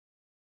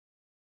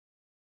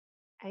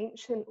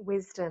Ancient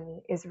wisdom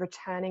is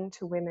returning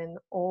to women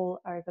all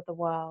over the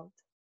world.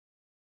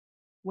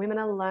 Women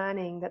are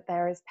learning that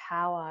there is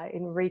power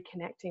in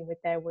reconnecting with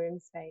their womb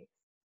space.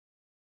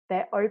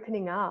 They're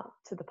opening up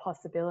to the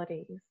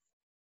possibilities.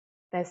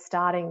 They're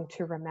starting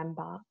to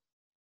remember.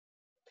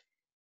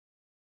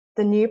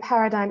 The New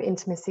Paradigm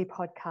Intimacy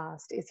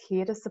podcast is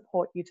here to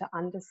support you to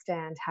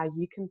understand how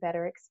you can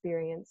better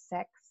experience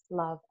sex,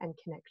 love, and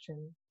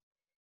connection.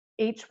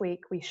 Each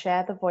week, we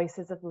share the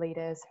voices of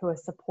leaders who are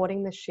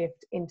supporting the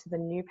shift into the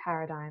new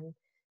paradigm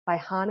by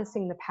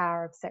harnessing the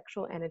power of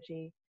sexual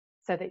energy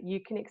so that you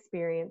can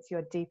experience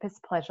your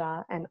deepest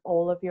pleasure and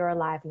all of your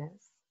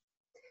aliveness.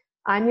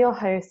 I'm your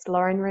host,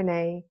 Lauren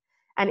Renee,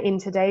 and in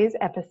today's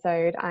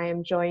episode, I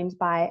am joined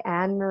by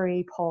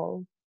Anne-Marie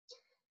Paul.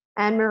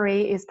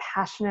 Anne-Marie is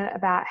passionate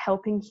about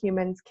helping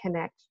humans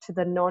connect to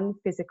the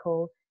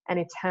non-physical and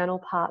eternal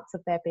parts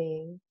of their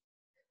being.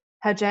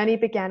 Her journey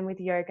began with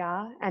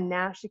yoga, and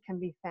now she can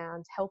be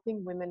found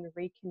helping women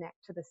reconnect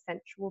to the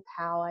sensual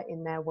power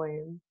in their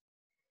womb.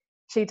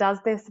 She does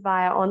this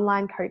via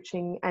online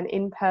coaching and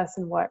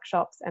in-person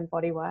workshops and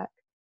bodywork.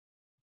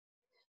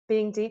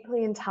 Being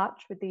deeply in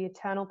touch with the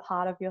eternal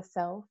part of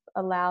yourself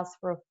allows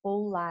for a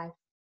full life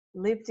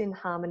lived in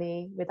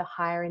harmony with a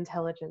higher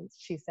intelligence,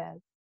 she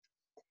says.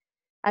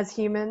 As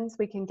humans,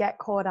 we can get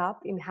caught up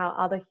in how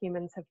other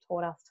humans have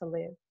taught us to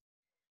live.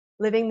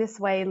 Living this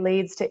way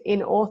leads to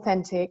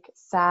inauthentic,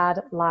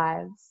 sad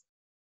lives.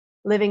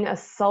 Living a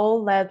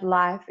soul-led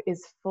life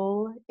is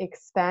full,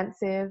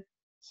 expansive,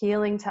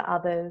 healing to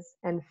others,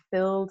 and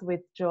filled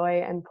with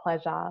joy and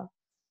pleasure.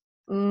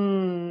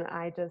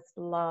 I just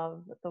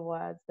love the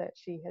words that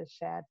she has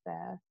shared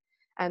there.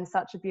 And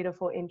such a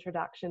beautiful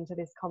introduction to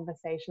this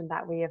conversation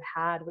that we have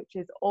had, which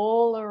is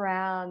all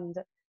around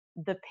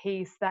the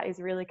piece that is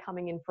really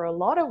coming in for a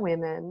lot of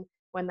women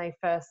when they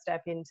first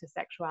step into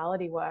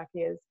sexuality work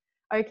is,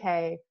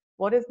 okay,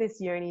 what is this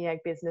yoni egg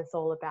business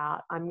all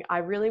about? I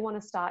really want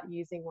to start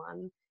using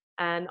one.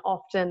 And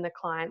often the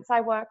clients I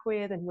work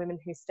with and women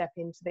who step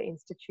into the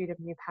Institute of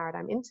New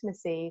Paradigm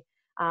Intimacy,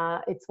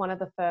 it's one of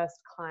the first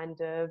kind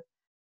of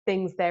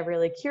things they're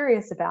really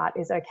curious about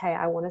is, okay,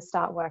 I want to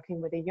start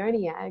working with a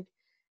yoni egg.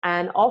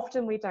 And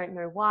often we don't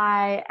know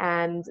why.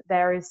 And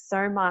there is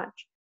so much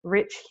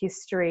rich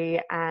history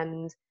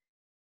and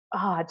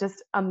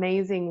just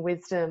amazing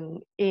wisdom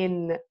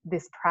in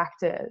this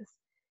practice.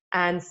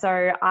 And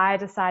so I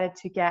decided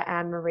to get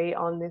Anne-Marie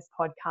on this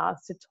podcast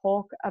to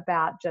talk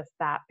about just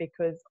that,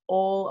 because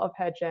all of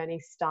her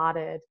journey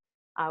started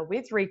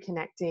with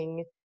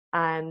reconnecting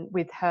and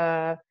with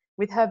her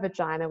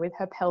vagina, with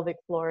her pelvic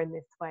floor in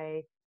this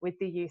way, with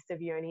the use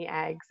of yoni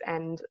eggs,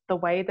 and the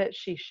way that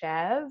she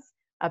shares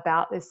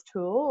about this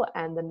tool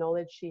and the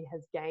knowledge she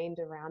has gained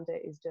around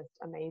it is just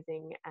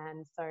amazing.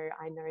 And so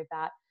I know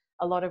that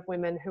a lot of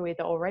women who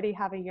either already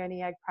have a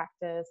yoni egg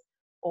practice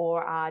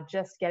or are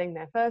just getting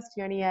their first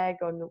yoni egg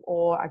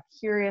or are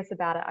curious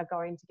about it are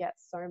going to get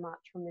so much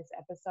from this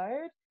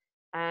episode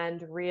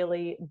and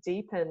really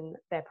deepen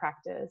their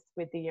practice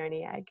with the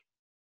yoni egg.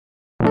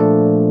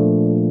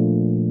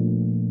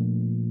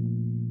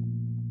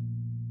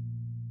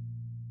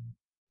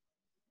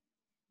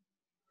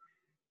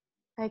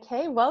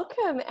 Okay,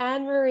 welcome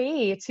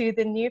Anne-Marie to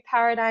the New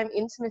Paradigm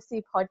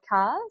Intimacy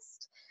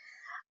podcast.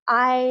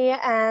 I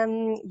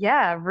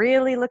am,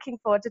 really looking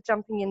forward to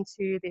jumping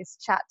into this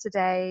chat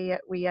today.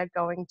 We are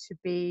going to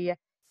be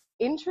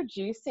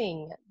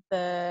introducing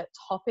the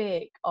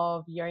topic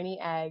of yoni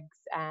eggs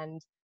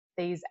and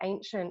these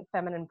ancient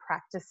feminine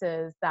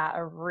practices that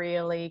are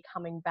really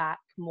coming back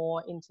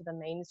more into the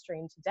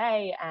mainstream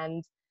today.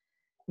 And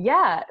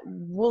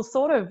we'll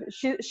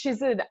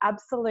she's an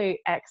absolute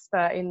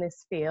expert in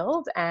this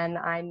field, and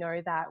I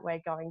know that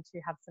we're going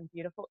to have some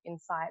beautiful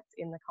insights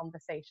in the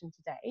conversation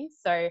today.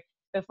 So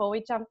before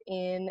we jump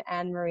in,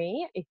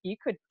 Anne-Marie, if you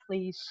could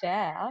please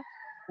share,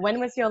 when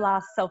was your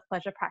last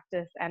self-pleasure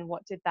practice and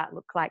what did that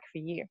look like for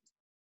you?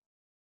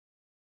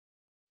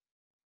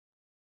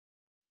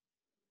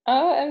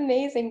 Oh,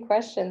 amazing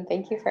question.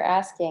 Thank you for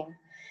asking.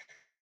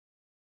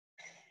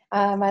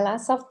 My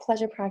last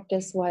self-pleasure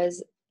practice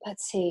was,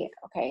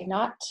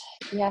 not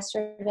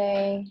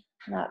yesterday,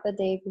 not the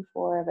day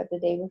before, but the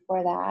day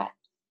before that.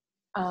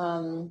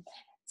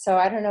 So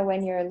I don't know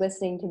when you're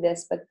listening to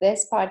this, but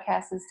this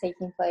podcast is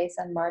taking place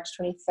on March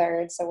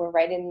 23rd. So we're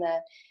right in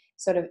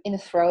the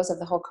throes of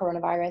the whole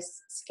coronavirus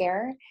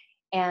scare.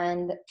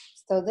 And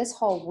so this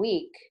whole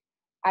week,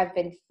 I've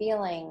been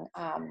feeling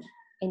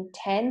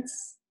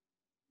intense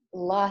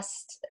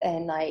lust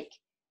and like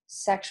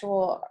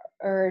sexual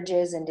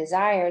urges and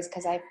desires,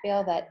 because I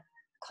feel that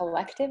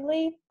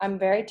collectively I'm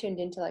very tuned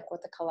into like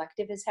what the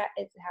collective is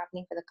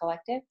happening for the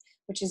collective,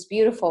 which is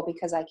beautiful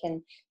because I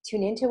can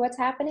tune into what's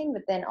happening,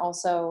 but then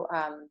also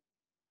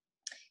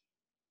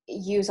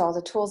use all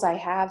the tools I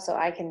have so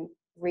I can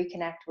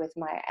reconnect with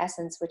my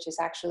essence, which is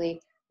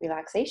actually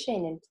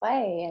relaxation and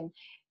play and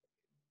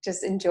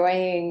just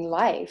enjoying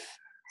life.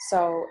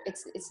 So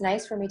it's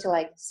nice for me to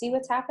like see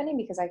what's happening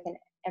because I can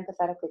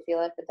empathetically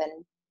feel it, but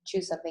then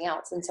choose something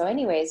else. And so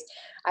anyways,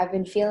 I've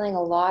been feeling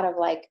a lot of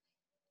like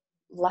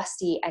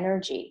lusty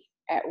energy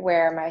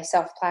where my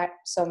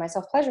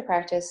self-pleasure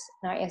practice,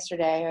 not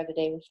yesterday or the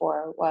day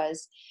before,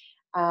 was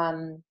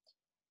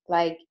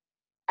like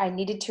I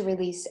needed to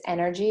release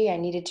energy. I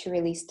needed to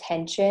release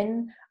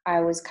tension.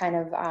 I was kind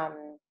of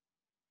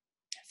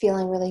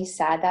feeling really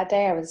sad that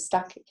day. I was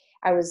stuck.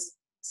 I was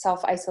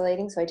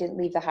self-isolating, so I didn't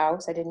leave the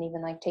house. I didn't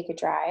even like take a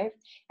drive.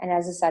 And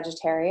as a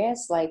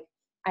Sagittarius, like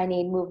I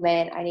need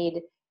movement. I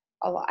need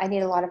a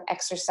lot of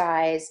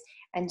exercise.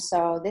 And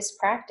so this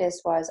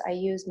practice was, I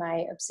used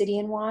my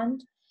obsidian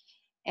wand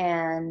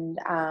and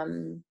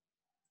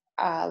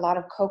a lot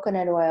of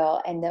coconut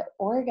oil, and the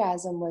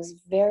orgasm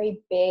was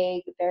very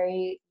big,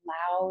 very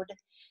loud.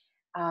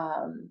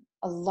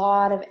 A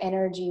lot of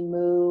energy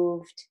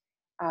moved.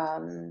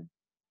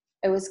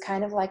 It was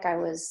kind of like I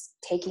was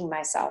taking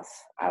myself.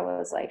 I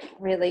was like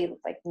really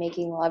like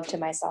making love to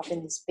myself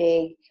in this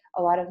big,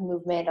 a lot of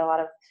movement, a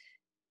lot of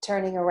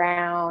turning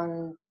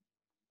around,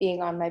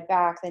 being on my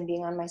back, then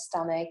being on my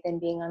stomach, then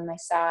being on my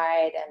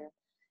side,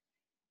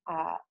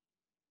 and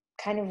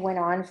kind of went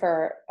on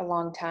for a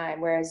long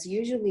time. Whereas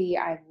usually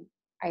I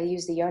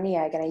use the yoni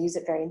egg and I use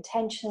it very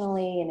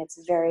intentionally, and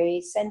it's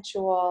very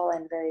sensual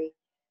and very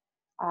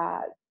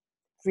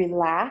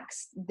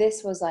relaxed.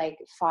 This was like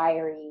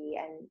fiery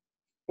and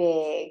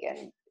big,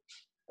 and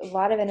a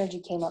lot of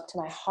energy came up to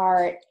my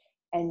heart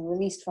and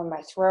released from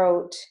my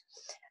throat.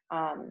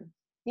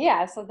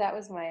 Yeah, so that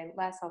was my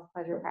last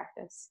self-pleasure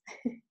practice.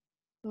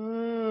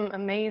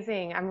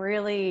 Amazing. I'm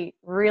really,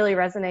 really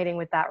resonating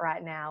with that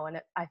right now.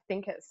 And I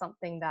think it's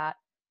something that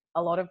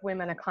a lot of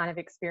women are kind of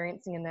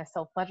experiencing in their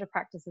self-pleasure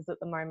practices at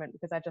the moment,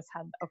 because I just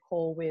had a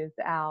call with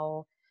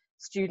our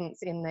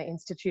students in the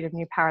Institute of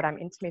New Paradigm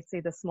Intimacy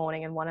this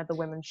morning, and one of the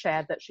women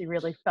shared that she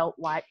really felt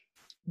like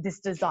this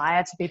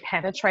desire to be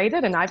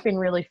penetrated, and I've been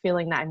really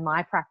feeling that in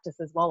my practice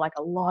as well. Like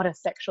a lot of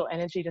sexual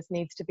energy just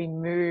needs to be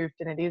moved,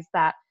 and it is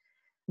that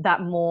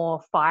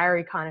more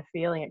fiery kind of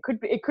feeling. It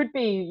could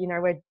be, you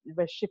know,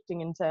 we're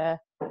shifting into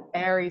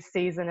Aries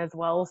season as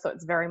well, so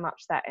it's very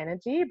much that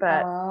energy.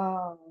 But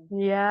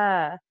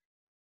yeah,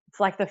 it's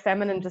like the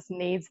feminine just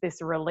needs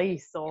this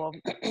release, or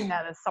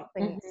yeah, there's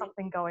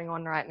something going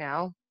on right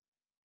now.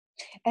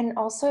 And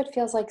also it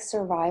feels like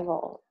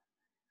survival.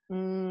 You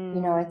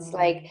know, it's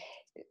like,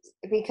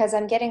 because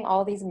I'm getting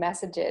all these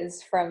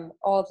messages from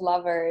old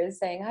lovers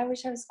saying, I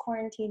wish I was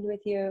quarantined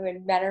with you,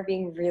 and men are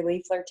being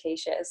really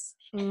flirtatious.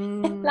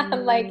 And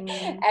I'm like,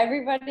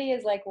 everybody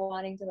is like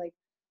wanting to like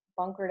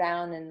bunker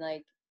down, and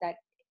like that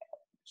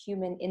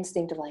human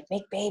instinct of like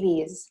make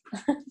babies.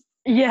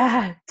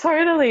 Yeah,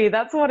 totally.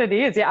 That's what it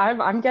is. Yeah,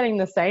 I'm getting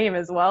the same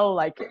as well.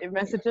 Like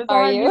messages,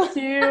 Are I you? miss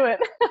you. And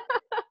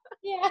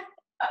Yeah.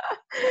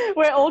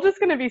 we're all just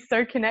going to be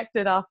so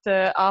connected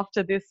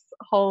after this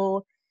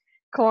whole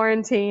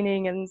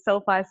quarantining and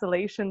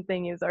self-isolation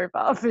thing is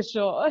over, for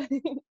sure.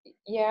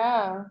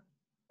 Yeah.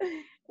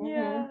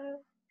 Yeah.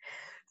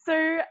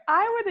 So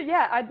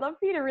I'd love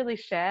for you to really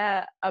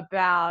share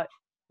about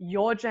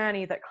your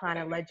journey that kind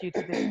of led you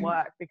to this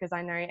work, because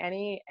I know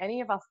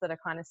any of us that are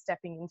kind of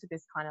stepping into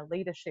this kind of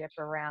leadership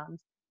around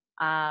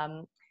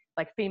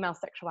like female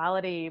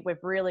sexuality,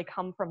 we've really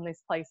come from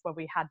this place where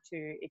we had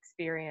to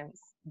experience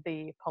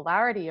the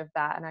polarity of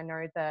that. And I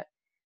know that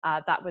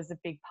that was a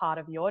big part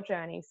of your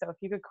journey. So if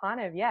you could kind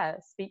of,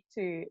 speak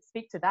to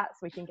that, so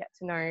we can get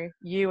to know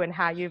you and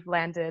how you've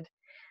landed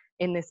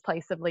in this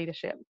place of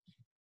leadership.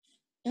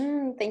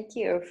 Thank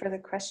you for the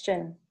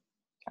question.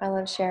 I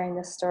love sharing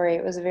this story.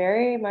 It was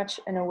very much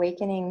an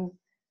awakening,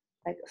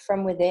 like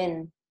from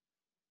within.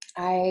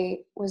 I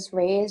was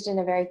raised in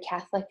a very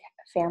Catholic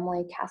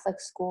family, Catholic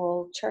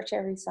school, church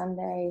every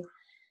Sunday,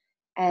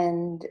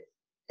 and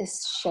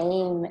this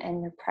shame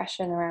and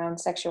repression around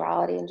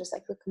sexuality, and just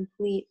like the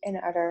complete and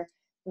utter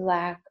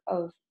lack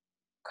of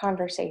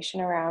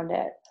conversation around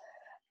it,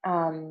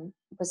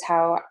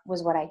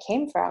 was what I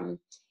came from.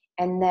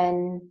 And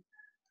then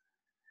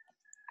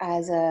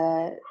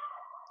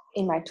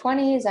in my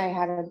 20s, I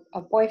had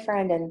a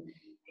boyfriend, and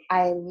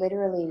I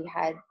literally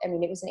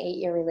it was an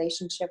 8-year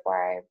relationship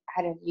where I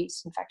had a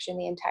yeast infection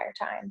the entire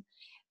time.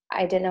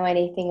 I didn't know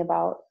anything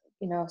about,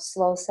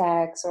 slow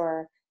sex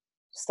or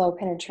slow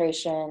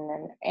penetration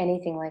and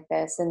anything like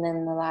this. And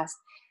then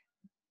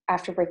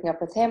after breaking up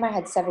with him, I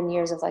had 7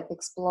 years of like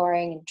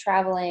exploring and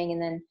traveling.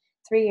 And then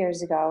 3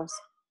 years ago,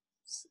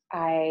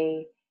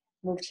 I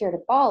moved here to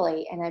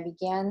Bali, and I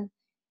began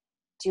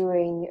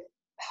doing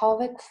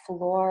pelvic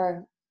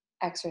floor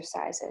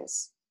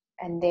exercises.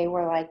 And they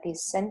were like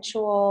these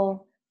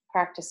sensual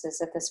practices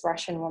that this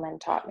Russian woman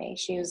taught me.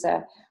 She was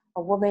a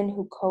woman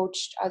who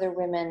coached other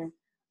women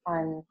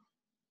on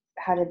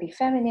how to be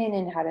feminine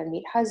and how to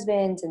meet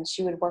husbands. And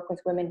she would work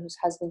with women whose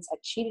husbands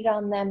had cheated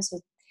on them. So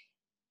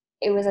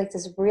it was like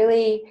this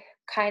really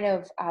kind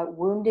of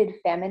wounded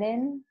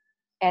feminine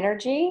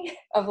energy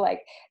of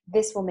like,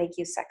 this will make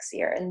you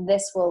sexier, and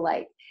this will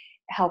like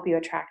help you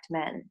attract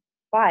men.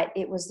 But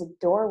it was the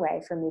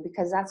doorway for me,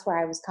 because that's where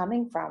I was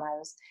coming from.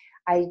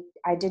 I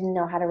didn't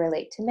know how to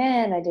relate to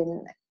men. I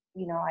didn't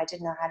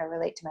know how to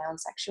relate to my own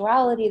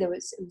sexuality. It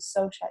was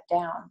so shut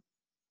down.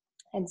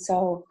 And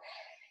so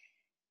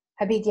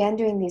I began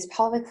doing these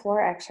pelvic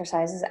floor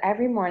exercises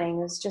every morning.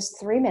 It was just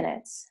 3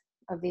 minutes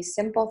of these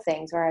simple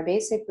things where I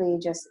basically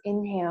just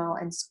inhale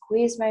and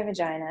squeeze my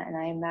vagina, and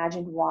I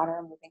imagined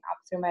water moving up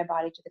through my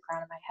body to the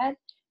crown of my head.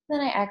 Then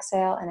I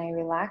exhale and I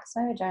relax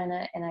my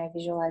vagina, and I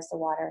visualize the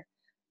water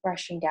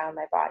rushing down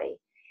my body.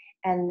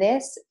 And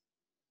this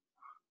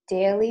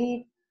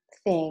daily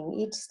thing,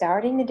 each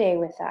starting the day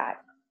with that,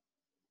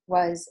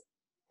 was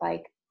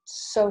like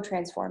so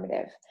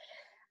transformative.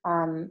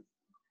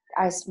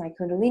 My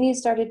Kundalini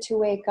started to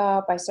wake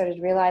up. I started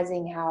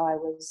realizing how I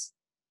was,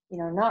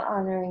 not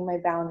honoring my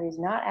boundaries,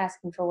 not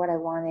asking for what I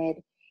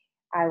wanted.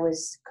 I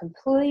was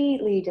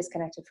completely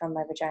disconnected from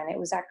my vagina. It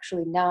was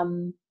actually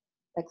numb.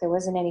 Like there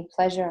wasn't any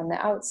pleasure on the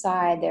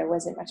outside. There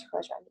wasn't much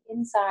pleasure on the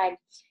inside.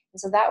 And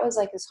so that was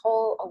like this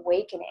whole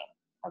awakening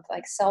of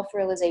like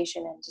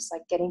self-realization and just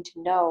like getting to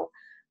know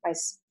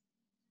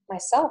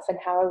myself and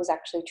how I was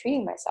actually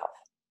treating myself.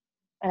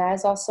 And I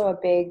was also a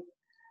big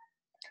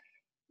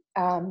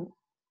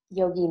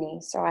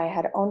yogini. So I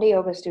had owned a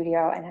yoga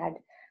studio and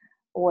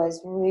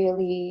was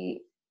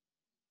really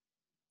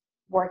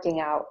working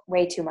out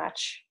way too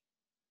much,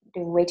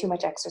 doing way too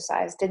much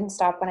exercise. Didn't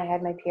stop when I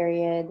had my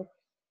period.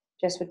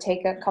 Just would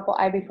take a couple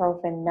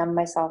ibuprofen, numb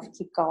myself,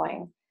 keep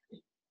going.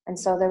 And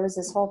so there was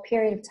this whole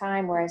period of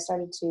time where I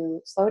started to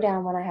slow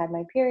down when I had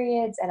my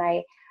periods, and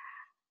I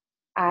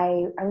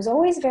was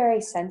always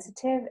very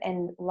sensitive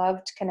and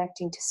loved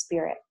connecting to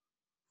spirit.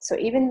 So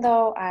even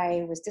though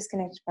I was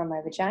disconnected from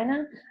my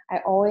vagina, I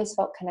always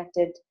felt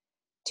connected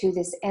to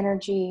this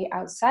energy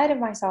outside of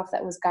myself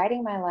that was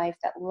guiding my life,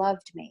 that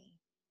loved me,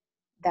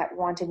 that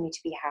wanted me to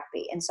be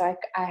happy. And so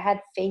I had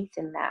faith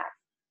in that.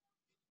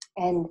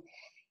 And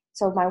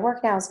so my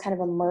work now is kind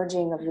of a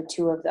merging of the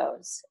two of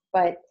those.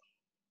 But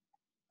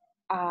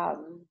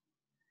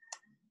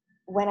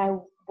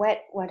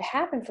what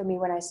happened for me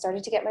when I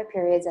started to get my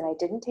periods and I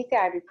didn't take the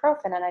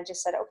ibuprofen, and I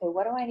just said, okay,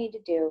 what do I need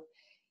to do?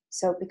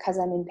 So because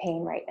I'm in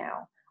pain right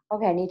now,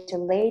 okay, I need to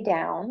lay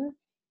down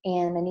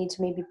and I need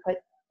to maybe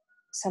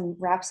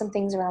wrap some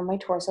things around my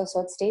torso so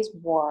it stays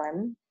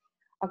warm.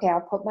 Okay,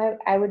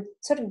 I would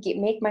sort of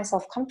make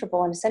myself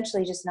comfortable and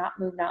essentially just not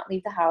move, not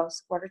leave the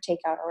house, order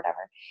takeout or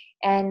whatever.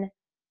 And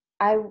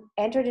I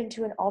entered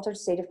into an altered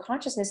state of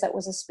consciousness that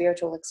was a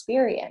spiritual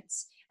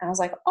experience. And I was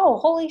like, oh,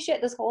 holy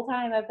shit, this whole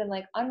time I've been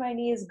like on my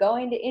knees,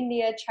 going to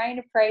India, trying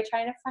to pray,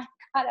 trying to find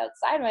God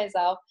outside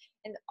myself.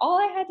 And all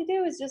I had to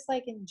do was just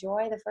like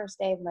enjoy the first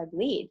day of my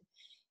bleed.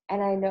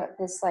 And I know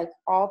this like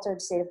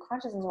altered state of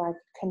consciousness where I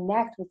could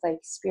connect with like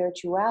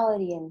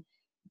spirituality and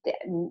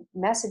the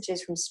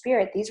messages from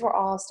spirit. These were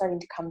all starting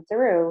to come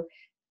through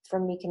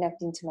from me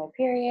connecting to my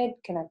period,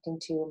 connecting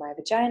to my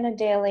vagina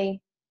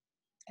daily.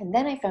 And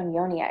then I found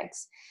yoni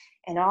eggs,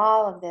 and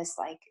all of this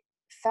like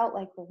felt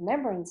like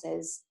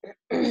remembrances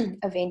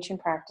of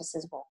ancient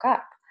practices woke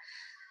up.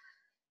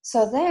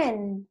 So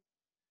then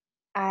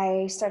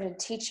I started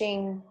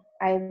teaching.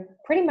 I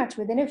pretty much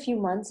within a few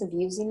months of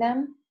using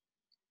them,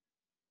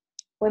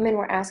 women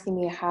were asking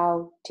me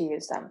how to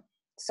use them.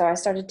 So I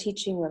started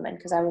teaching women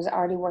because I was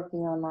already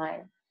working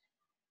online.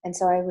 And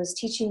so I was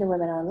teaching the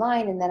women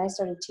online, and then I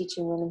started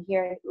teaching women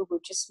here at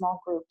Ubud, just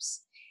small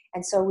groups.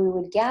 And so we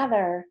would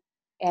gather,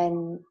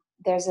 and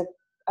there's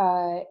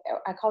I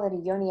call it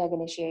a yoni egg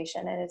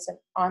initiation, and it's an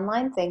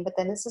online thing, but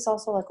then this is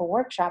also like a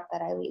workshop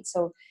that I lead.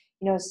 So,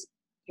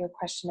 your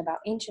question about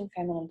ancient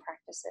feminine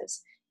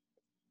practices.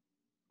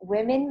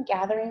 Women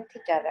gathering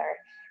together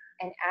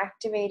and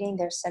activating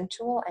their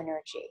sensual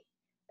energy,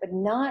 but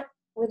not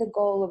with a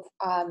goal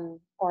of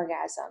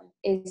orgasm,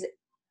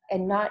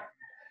 and not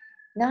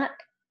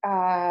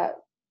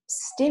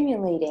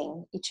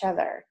stimulating each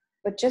other,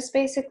 but just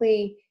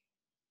basically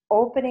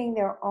opening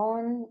their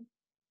own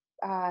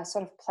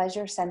sort of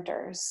pleasure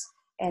centers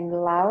and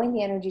allowing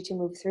the energy to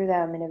move through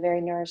them in a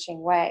very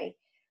nourishing way.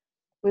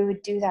 We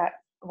would do that.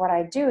 What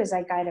I do is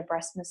I guide a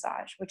breast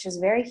massage, which is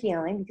very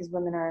healing because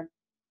women are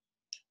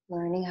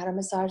learning how to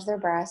massage their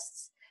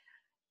breasts.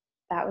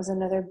 That was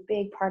another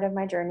big part of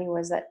my journey,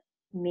 was that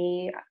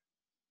me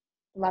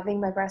loving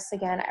my breasts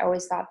again. I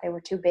always thought they were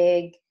too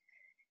big.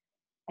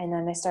 And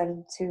then I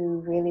started to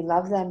really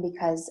love them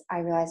because I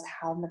realized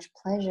how much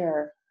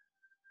pleasure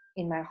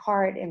in my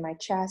heart, in my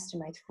chest, in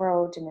my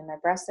throat, and in my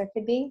breast there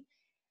could be.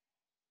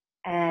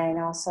 And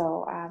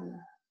also,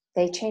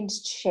 they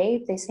changed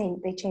shape. They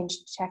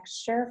changed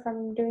texture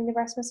from doing the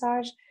breast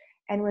massage.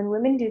 And when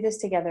women do this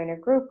together in a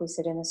group, we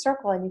sit in a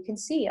circle and you can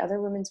see other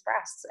women's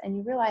breasts and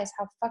you realize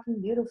how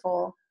fucking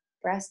beautiful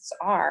breasts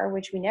are,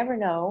 which we never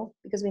know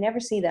because we never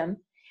see them.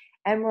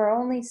 And we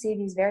only see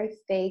these very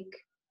fake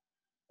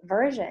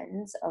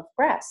versions of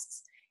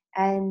breasts.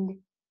 And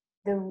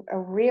the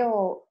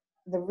real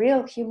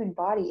human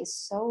body is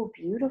so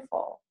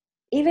beautiful,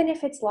 even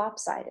if it's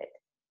lopsided,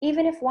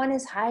 even if one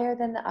is higher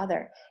than the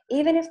other,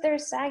 even if they're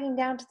sagging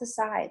down to the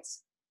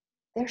sides.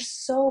 They're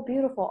so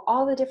beautiful,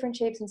 all the different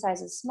shapes and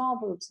sizes, small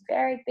boobs,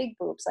 very big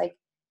boobs, like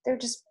they're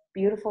just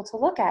beautiful to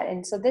look at.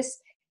 And so this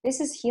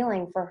is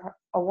healing for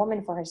a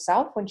woman, for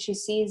herself. When she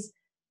sees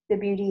the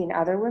beauty in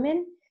other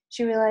women,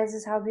 she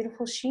realizes how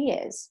beautiful she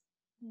is.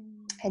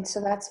 And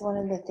so that's one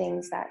of the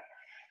things that,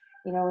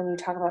 when you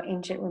talk about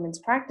ancient women's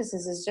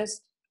practices, is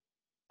just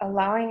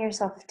allowing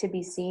yourself to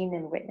be seen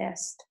and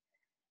witnessed.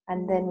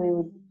 And then we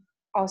would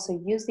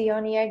also use the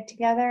yoni egg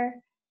together,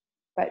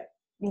 but,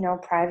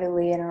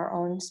 privately in our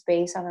own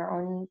space, on our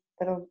own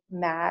little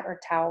mat or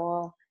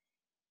towel,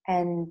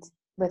 and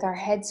with our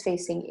heads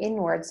facing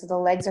inwards, so the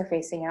legs are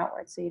facing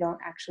outwards, so you don't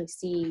actually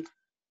see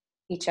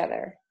each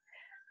other.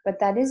 But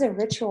that is a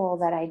ritual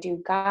that I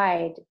do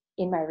guide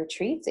in my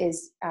retreats,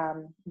 is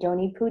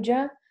yoni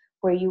puja,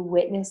 where you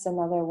witness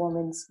another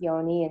woman's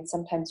yoni, and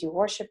sometimes you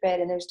worship it,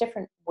 and there's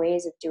different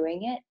ways of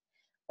doing it.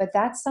 But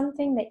that's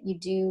something that you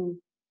do,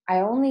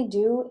 I only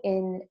do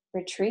in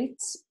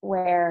retreats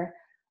where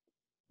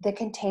the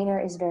container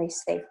is very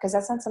safe, because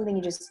that's not something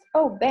you just,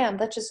 oh, bam,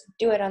 let's just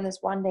do it on this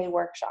 1-day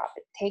workshop.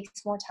 It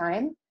takes more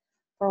time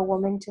for a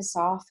woman to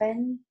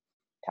soften,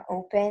 to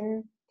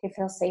open, to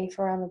feel safe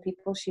around the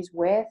people she's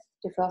with,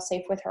 to feel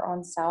safe with her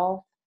own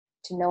self,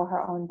 to know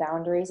her own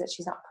boundaries, that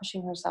she's not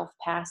pushing herself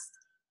past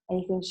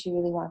anything she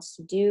really wants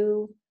to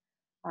do.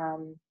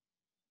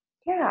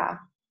 Yeah,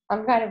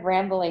 I'm kind of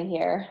rambling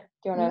here.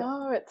 Do you want to?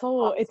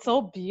 No, it's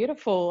all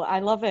beautiful.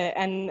 I love it.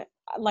 And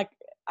like,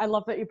 I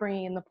love that you're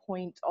bringing in the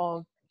point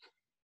of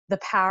the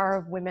power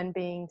of women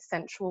being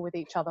sensual with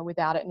each other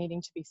without it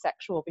needing to be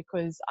sexual,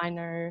 because I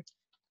know,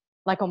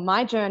 like, on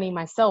my journey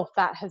myself,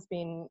 that has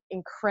been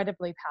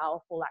incredibly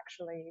powerful.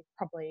 Actually,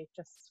 probably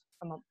just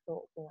a month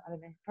or I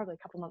don't know, probably a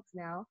couple of months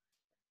now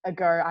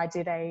ago, I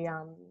did a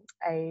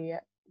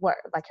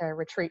like a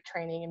retreat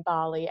training in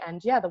Bali, and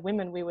yeah, the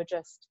women, we were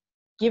just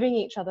giving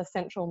each other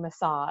sensual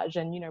massage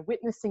and,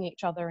 witnessing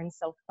each other in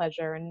self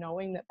pleasure, and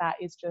knowing that that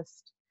is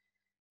just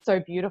so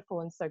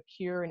beautiful and so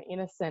pure and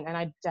innocent. And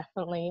I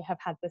definitely have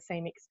had the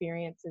same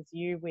experience as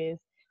you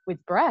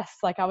with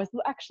breasts. Like, I was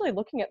actually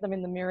looking at them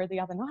in the mirror the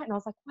other night, and I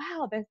was like,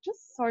 wow, they're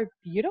just so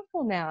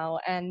beautiful now.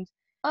 And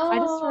I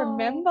just Oh,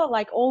 remember,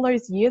 like, all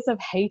those years of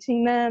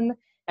hating them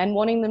and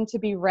wanting them to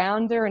be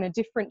rounder and a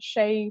different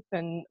shape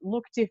and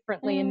look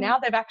differently, and now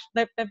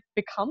they've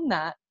become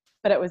that.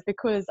 But it was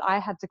because I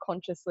had to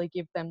consciously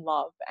give them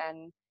love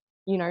and,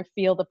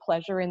 feel the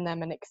pleasure in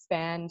them and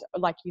expand,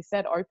 like you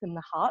said, open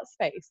the heart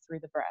space through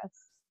the breath.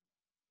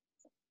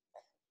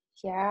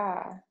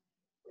 yeah.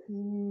 It's a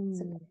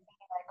Mm. big thing,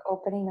 like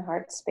opening the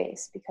heart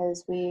space,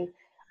 because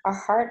our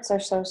hearts are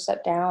so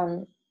shut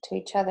down to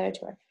each other,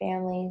 to our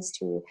families,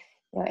 to,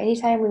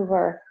 anytime we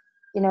were,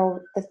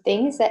 the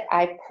things that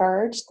I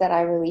purged, that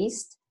I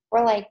released,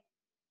 were like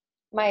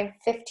my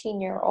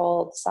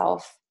 15-year-old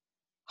self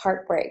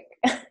heartbreak.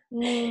 It's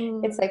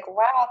Mm. like,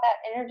 wow, that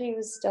energy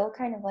was still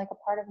kind of like a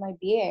part of my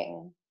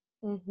being.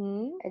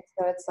 Mm-hmm. And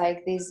so it's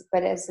like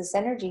but as this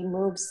energy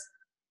moves,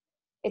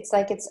 it's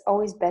like it's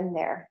always been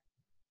there.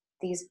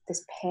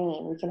 This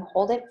pain, we can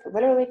hold it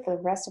literally for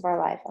the rest of our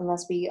life,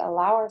 unless we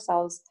allow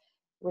ourselves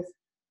with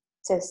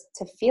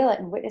to feel it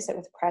and witness it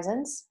with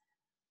presence,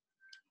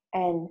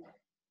 and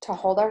to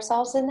hold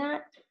ourselves in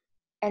that.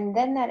 And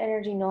then that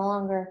energy no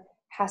longer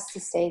has to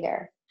stay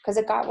there, because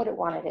it got what it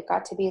wanted. It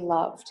got to be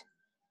loved.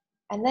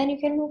 And then you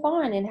can move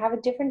on and have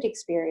a different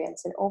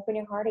experience and open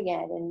your heart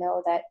again, and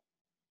know that,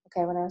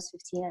 okay, when I was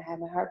 15, I had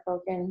my heart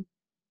broken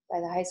by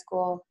the high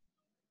school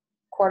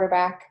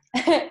quarterback.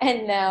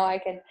 And now I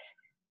can,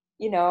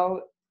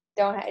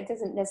 it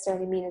doesn't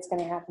necessarily mean it's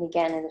going to happen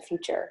again in the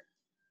future.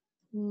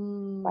 But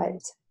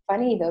Mm.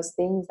 funny, those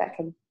things that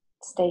can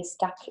stay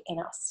stuck in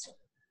us.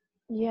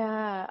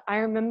 Yeah, I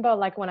remember,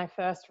 like, when I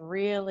first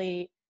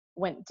really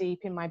went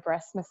deep in my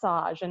breast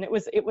massage, and it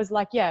was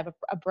like, yeah,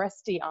 a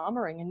breast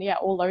de-armoring, and yeah,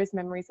 all those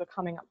memories were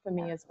coming up for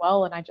me as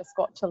well, and I just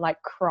got to,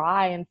 like,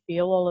 cry and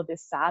feel all of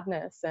this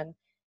sadness. And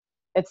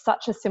it's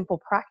such a simple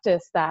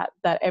practice that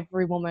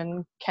every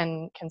woman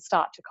can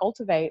start to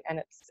cultivate,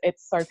 and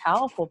it's so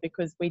powerful,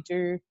 because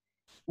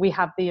we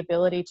have the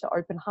ability to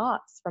open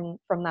hearts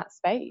from that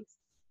space.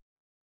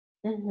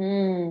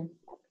 Mm-hmm.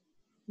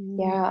 Mm.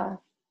 Yeah.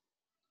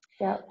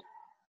 Yep.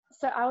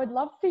 So I would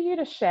love for you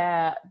to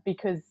share,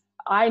 because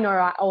I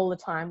know all the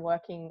time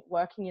working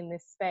in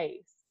this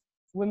space,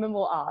 women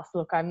will ask,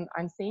 look, I'm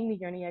seeing the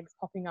yoni eggs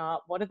popping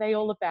up. What are they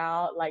all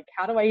about? Like,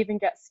 how do I even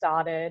get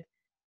started?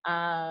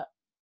 Uh,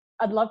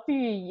 I'd love for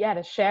you, yeah,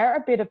 to share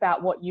a bit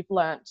about what you've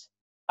learnt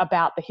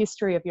about the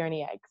history of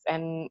yoni eggs,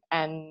 and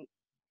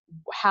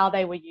how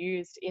they were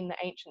used in the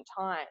ancient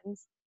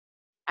times,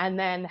 and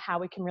then how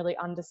we can really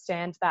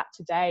understand that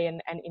today,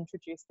 and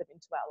introduce them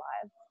into our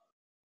lives.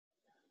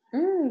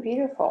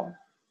 Beautiful.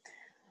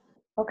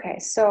 Okay,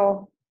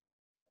 so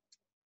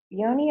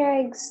yoni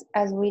eggs,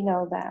 as we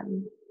know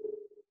them,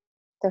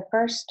 the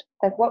first,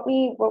 like what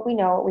we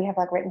know, what we have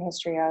like written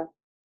history of,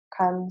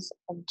 comes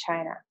from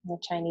China, the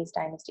Chinese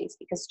dynasties,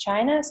 because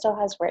China still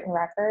has written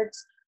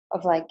records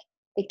of like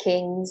the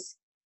kings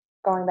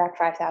going back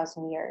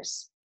 5,000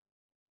 years.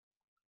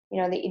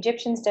 The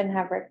Egyptians didn't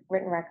have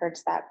written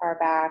records that far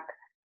back.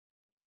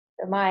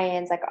 The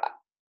Mayans, like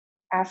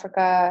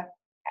Africa,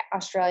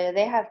 Australia,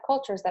 they have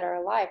cultures that are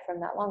alive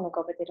from that long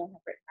ago, but they don't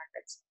have written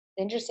records.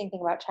 The interesting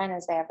thing about China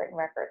is they have written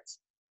records.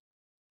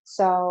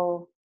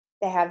 So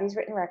they have these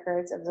written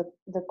records of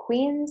the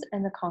queens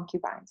and the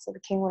concubines. So the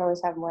king would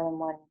always have more than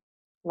one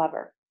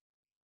lover.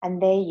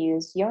 And they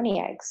used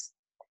yoni eggs.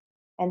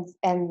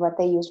 And what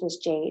they used was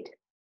jade,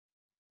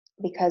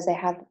 because they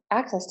have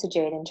access to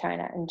jade in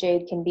China. And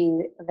jade can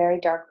be a very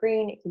dark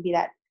green. It can be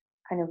that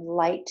kind of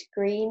light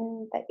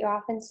green that you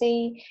often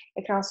see.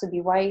 It can also be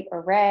white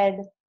or red,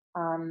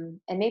 and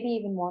maybe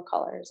even more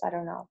colors. I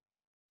don't know.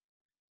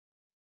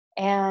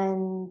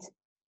 And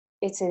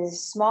it's a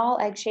small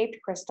egg-shaped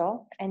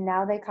crystal, and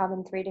now they come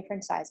in 3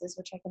 different sizes,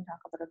 which I can talk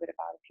a little bit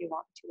about if you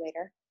want to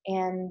later.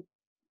 And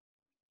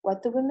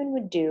what the women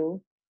would do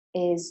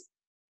is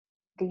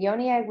the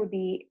yoni egg would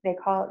be, they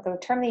call it, the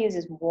term they use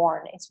is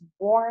worn. It's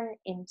worn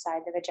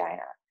inside the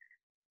vagina.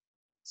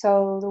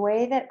 So the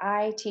way that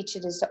I teach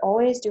it is to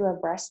always do a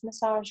breast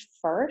massage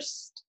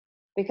first,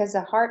 because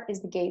the heart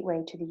is the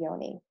gateway to the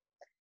yoni.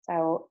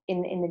 So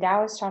in the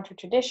Taoist Tantra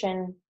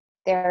tradition,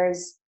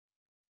 there's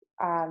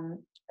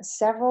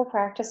several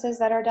practices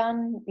that are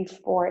done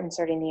before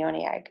inserting the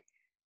yoni egg.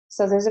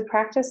 So there's a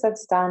practice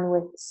that's done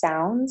with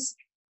sounds,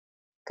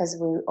 because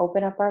we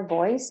open up our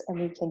voice and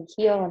we can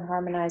heal and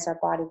harmonize our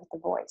body with the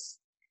voice.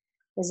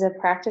 There's a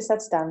practice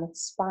that's done with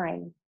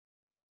spine,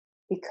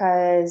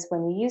 because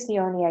when you use the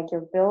yoni egg,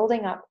 you're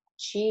building up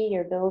chi,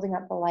 you're building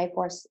up the life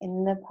force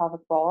in the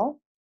pelvic bowl,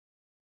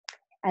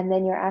 and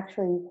then you're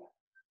actually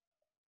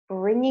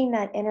bringing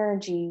that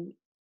energy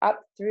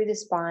up through the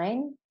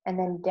spine and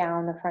then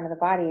down the front of the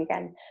body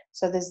again.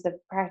 So there's the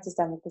practice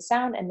done with the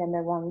sound, and then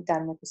the one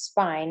done with the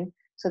spine,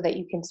 so that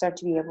you can start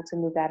to be able to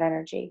move that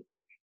energy.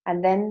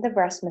 And then the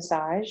breast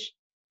massage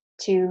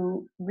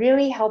to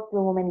really help the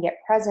woman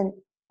get present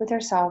with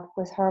herself,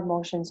 with her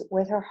emotions,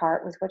 with her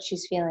heart, with what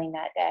she's feeling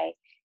that day,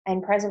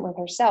 and present with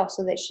herself,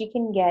 so that she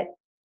can get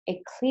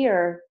a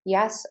clear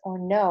yes or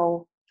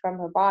no from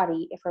her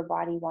body if her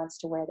body wants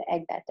to wear the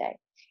egg that day.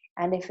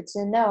 And if it's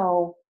a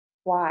no,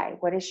 why?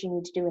 What does she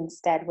need to do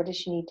instead? What does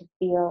she need to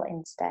feel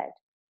instead?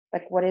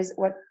 Like what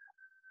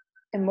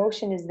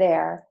emotion is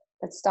there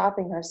that's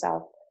stopping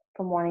herself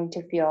from wanting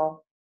to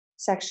feel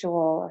sexual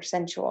or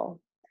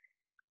sensual?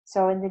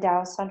 So in the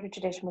Taoist Tantra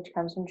tradition, which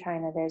comes from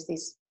China, there's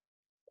these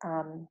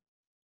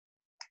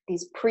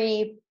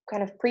pre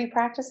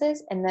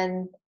practices, and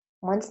then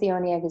once the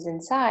yoni egg is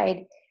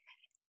inside,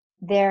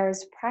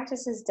 there's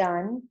practices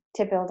done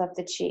to build up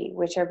the chi,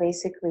 which are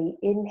basically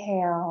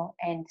inhale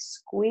and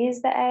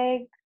squeeze the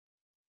egg,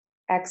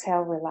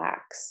 exhale,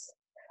 relax.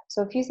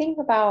 So if you think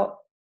about,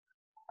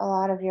 a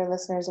lot of your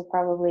listeners have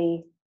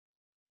probably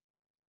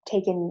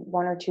taken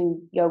 1 or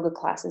 2 yoga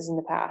classes in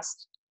the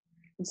past.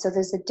 And so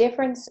there's a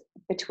difference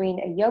between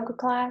a yoga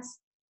class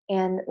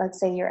and,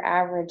 let's say, your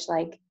average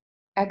like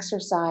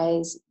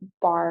exercise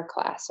bar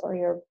class or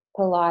your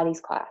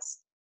Pilates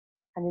class.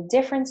 And the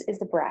difference is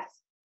the breath.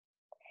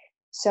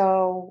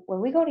 So when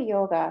we go to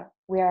yoga,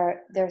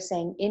 they're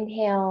saying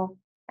inhale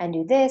and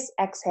do this,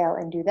 exhale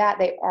and do that.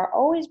 They are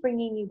always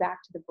bringing you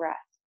back to the breath.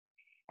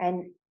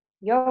 And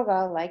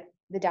yoga, like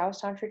the Taoist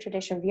Tantra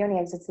tradition of yoni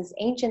eggs, it's this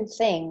ancient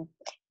thing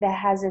that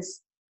has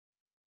this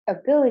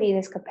ability,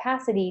 this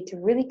capacity to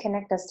really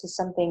connect us to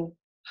something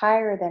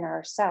higher than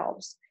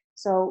ourselves.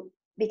 So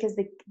because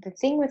the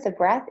thing with the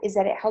breath is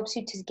that it helps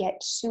you to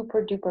get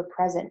super duper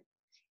present.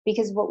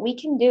 Because what we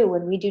can do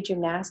when we do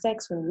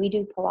gymnastics, when we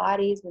do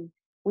Pilates, when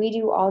we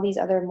do all these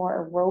other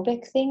more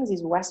aerobic things,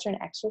 these Western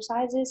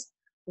exercises,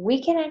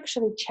 we can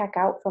actually check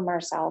out from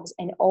ourselves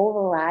and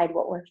override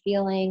what we're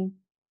feeling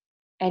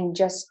and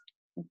just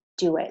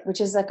do it,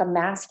 which is like a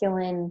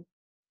masculine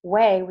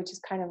way, which has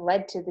kind of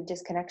led to the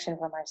disconnection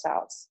from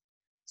ourselves.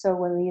 So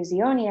when we use the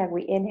yoni egg,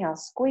 we inhale,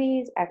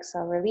 squeeze,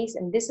 exhale, release,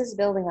 and this is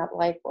building up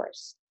life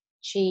force,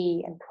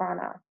 chi, and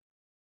prana.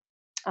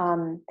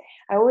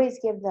 I always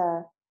give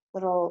the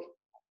little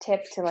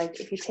tip to, like,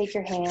 if you take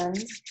your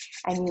hands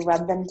and you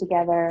rub them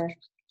together, and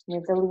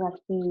you're building up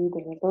heat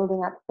and you're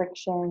building up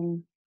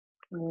friction,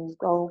 and you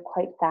go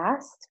quite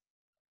fast,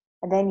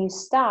 and then you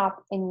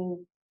stop and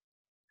you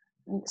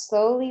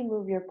slowly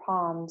move your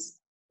palms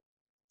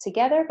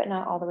together, but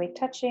not all the way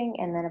touching,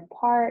 and then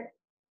apart.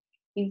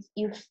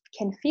 You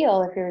can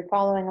feel, if you're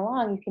following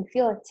along, you can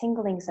feel a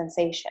tingling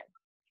sensation.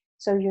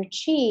 So your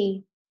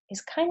chi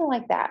is kind of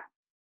like that.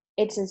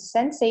 It's a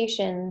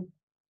sensation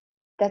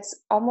that's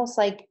almost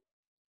like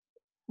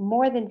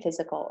more than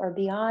physical or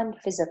beyond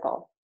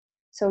physical.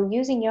 So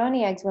using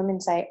yoni eggs,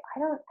 women say, I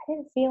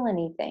didn't feel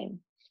anything.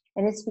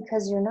 And it's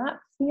because you're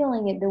not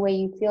feeling it the way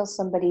you feel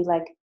somebody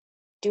like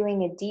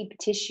doing a deep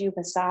tissue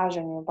massage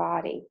on your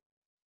body.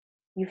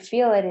 You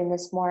feel it in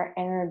this more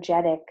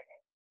energetic,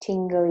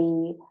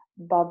 tingly,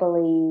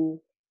 bubbly,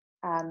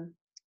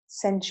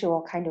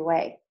 sensual kind of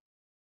way.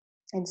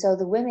 And so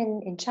the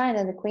women in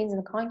China, the queens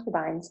and the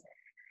concubines,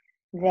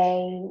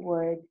 they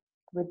would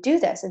do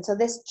this. And so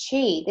this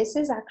chi, this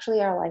is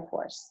actually our life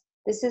force.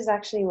 This is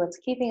actually what's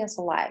keeping us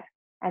alive.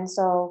 And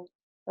so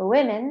the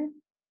women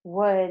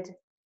would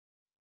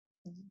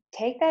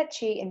take that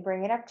chi and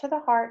bring it up to the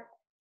heart,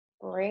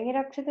 bring it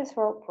up to the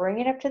throat, bring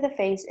it up to the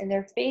face, and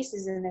their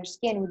faces and their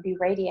skin would be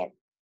radiant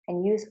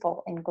and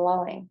youthful and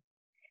glowing.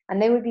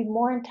 and they would be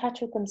more in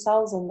touch with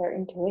themselves and their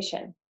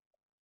intuition.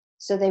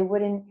 So they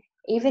wouldn't,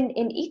 even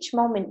in each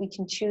moment, we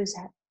can choose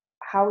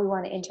how we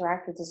want to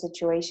interact with the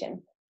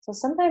situation. So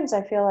sometimes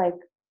I feel like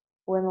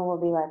women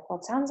will be like, well,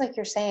 it sounds like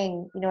you're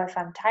saying, if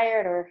I'm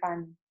tired or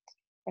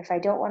if I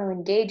don't want to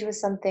engage with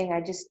something,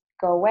 I just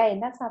go away.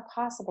 And that's not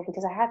possible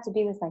because I have to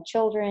be with my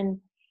children.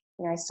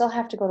 I still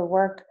have to go to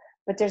work.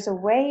 But there's a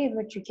way in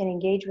which you can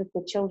engage with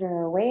the children,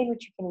 or a way in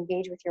which you can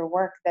engage with your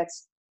work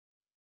that's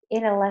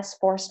in a less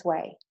forced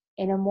way,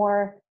 in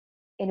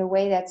a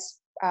way that's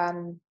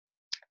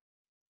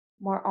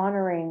more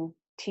honoring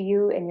to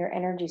you and your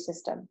energy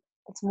system.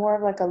 It's more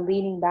of like a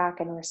leaning back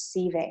and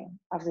receiving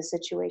of the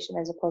situation,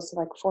 as opposed to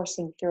like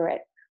forcing through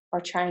it or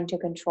trying to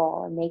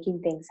control and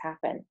making things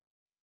happen.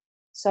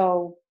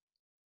 So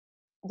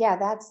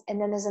yeah, and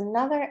then there's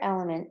another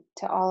element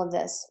to all of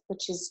this,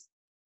 which is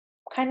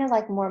kind of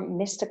like more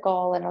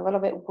mystical and a little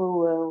bit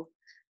woo-woo.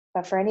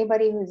 But for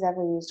anybody who's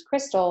ever used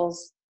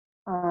crystals,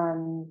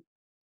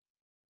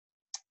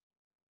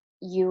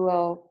 you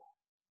will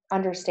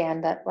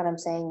understand that what I'm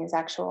saying is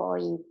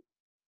actually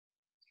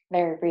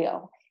very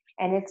real.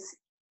 And it's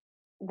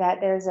that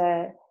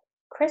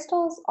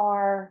crystals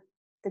are,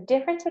 the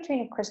difference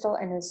between a crystal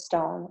and a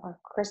stone, or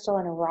crystal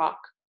and a rock,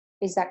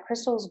 is that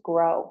crystals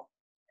grow.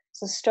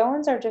 So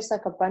stones are just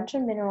like a bunch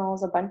of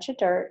minerals, a bunch of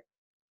dirt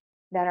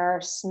that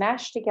are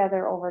smashed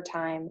together over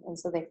time. And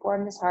so they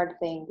form this hard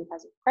thing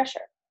because of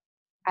pressure,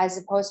 as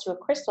opposed to a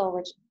crystal,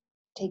 which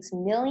takes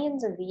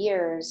millions of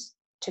years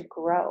to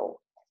grow.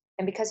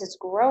 And because it's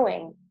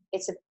growing,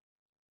 it's a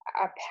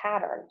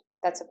pattern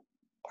that's a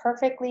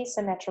perfectly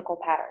symmetrical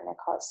pattern. They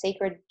call it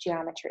sacred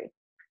geometry.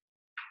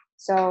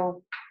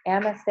 So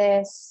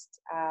amethyst,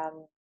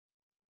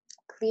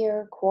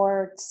 clear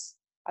quartz,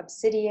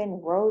 obsidian,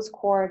 rose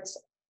quartz,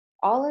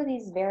 all of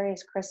these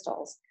various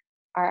crystals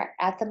are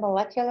at the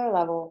molecular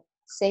level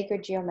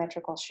sacred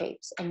geometrical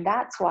shapes. And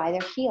that's why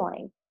they're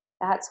healing.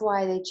 That's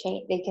why they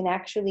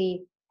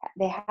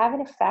have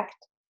an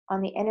effect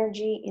on the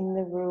energy in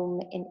the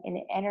room,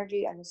 in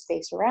energy on the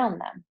space around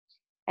them.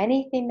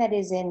 Anything that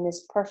is in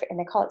this perfect, and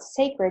they call it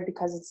sacred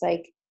because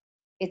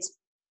it's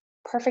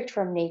perfect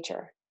from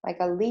nature. Like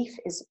a leaf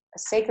is a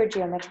sacred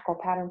geometrical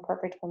pattern,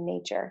 perfect from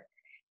nature.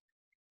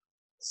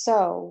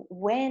 So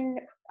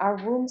when our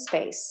womb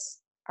space,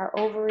 our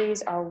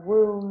ovaries, our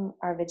womb,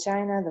 our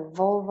vagina, the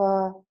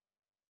vulva,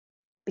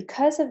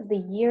 because of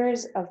the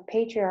years of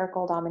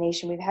patriarchal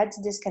domination, we've had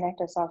to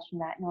disconnect ourselves from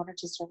that in order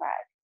to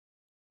survive.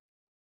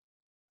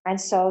 And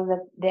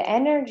so the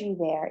energy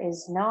there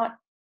is not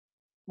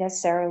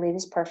necessarily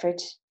this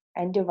perfect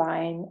and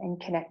divine and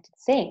connected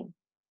thing.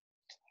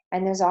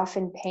 And there's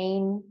often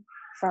pain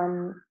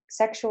from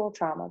sexual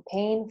trauma,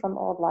 pain from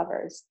old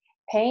lovers,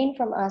 pain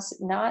from us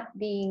not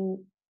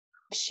being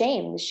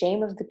the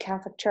shame of the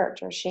Catholic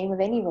Church, or shame of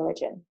any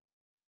religion.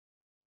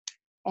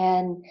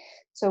 And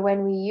so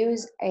when we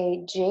use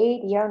a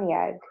jade yoni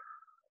egg,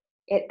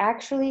 it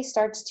actually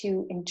starts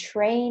to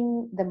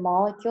entrain the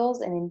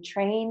molecules and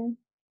entrain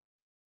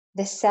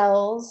the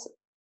cells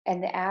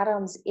and the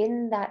atoms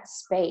in that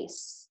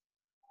space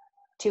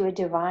to a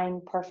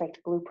divine, perfect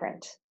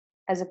blueprint,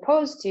 as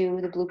opposed to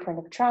the blueprint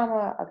of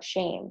trauma, of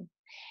shame.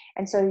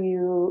 And so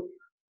you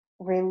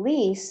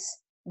release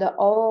the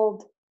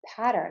old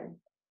pattern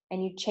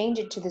and you change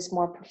it to this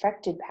more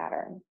perfected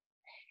pattern.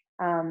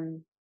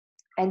 And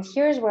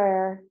here's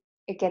where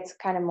it gets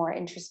kind of more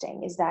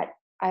interesting, is that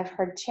I've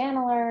heard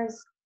channelers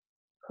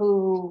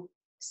who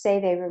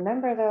say they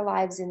remember their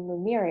lives in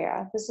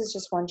Lemuria. This is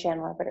just one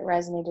channeler, but it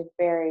resonated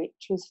very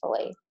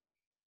truthfully.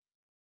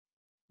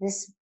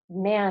 This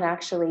man,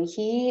 actually,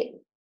 he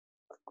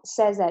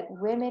says that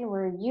women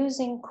were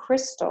using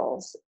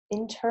crystals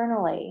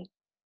internally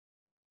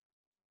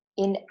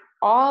in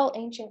all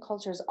ancient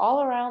cultures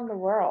all around the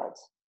world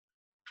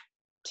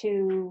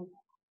to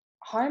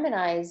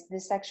harmonize the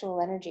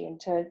sexual energy and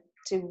to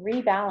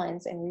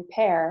rebalance and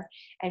repair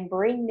and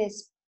bring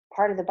this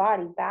part of the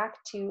body back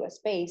to a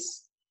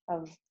space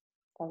of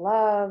the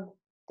love,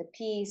 the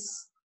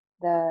peace,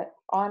 the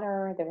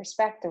honor, the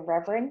respect, the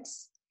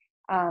reverence.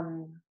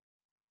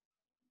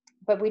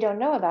 But we don't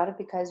know about it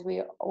because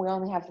we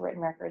only have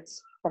written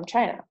records from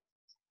China.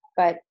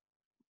 But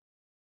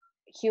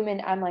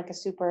I'm like a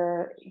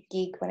super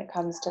geek when it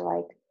comes to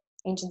like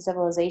ancient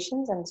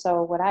civilizations. And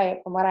so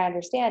from what I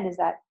understand is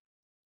that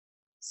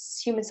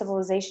human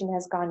civilization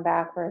has gone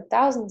back for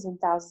thousands and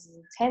thousands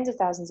and tens of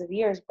thousands of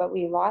years, but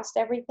we lost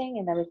everything,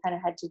 and then we kind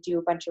of had to do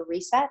a bunch of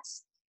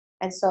resets.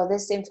 And so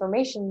this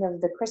information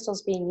of the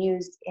crystals being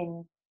used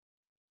in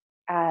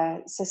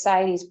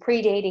societies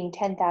predating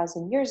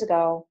 10,000 years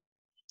ago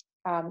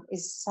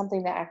is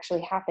something that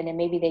actually happened. And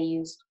maybe they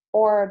used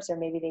orbs, or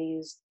maybe they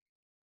used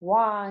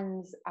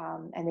wands,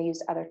 and they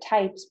used other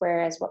types,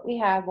 whereas what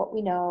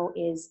we know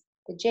is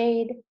the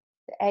jade,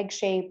 the egg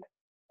shape,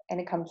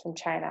 and it comes from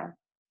China.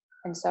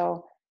 And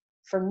so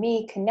for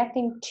me,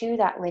 connecting to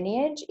that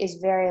lineage is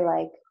very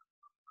like,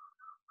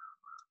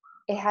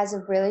 it has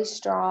a really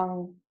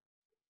strong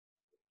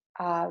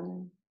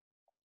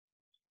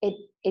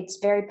it's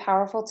very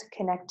powerful to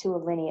connect to a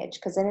lineage,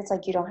 because then it's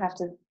like you don't have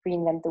to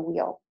reinvent the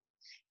wheel.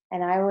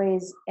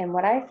 And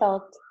what I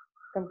felt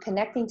from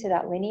connecting to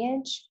that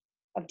lineage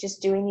of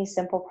just doing these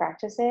simple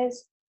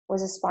practices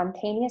was a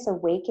spontaneous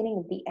awakening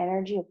of the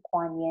energy of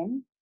Kuan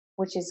Yin,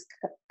 which is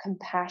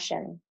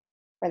compassion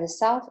for the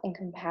self and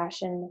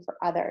compassion for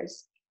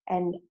others.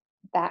 And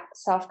that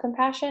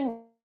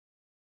self-compassion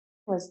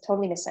was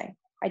totally missing.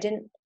 I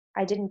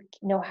didn't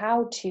know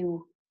how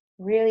to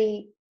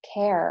really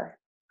care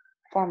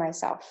for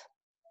myself.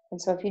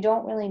 And so if you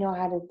don't really know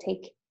how to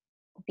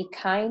be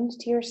kind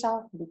to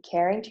yourself, be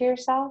caring to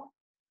yourself,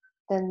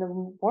 then the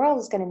world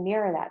is going to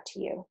mirror that to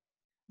you.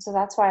 So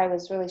that's why I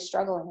was really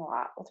struggling a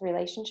lot with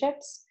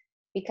relationships,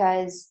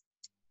 because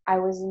I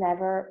was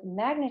never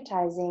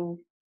magnetizing,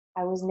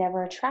 I was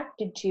never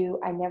attracted to,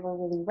 I never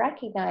really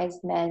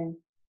recognized men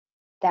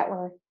that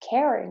were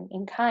caring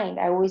and kind.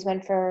 I always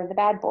went for the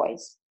bad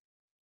boys,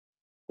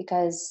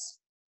 because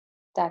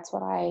that's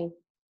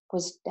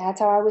that's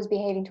how I was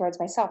behaving towards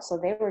myself. So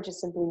they were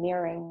just simply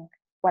mirroring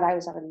what I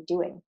was already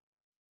doing.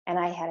 And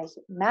I had a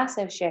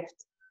massive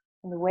shift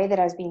in the way that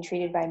I was being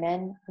treated by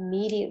men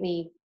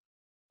immediately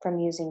from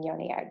using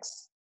yoni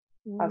eggs,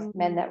 of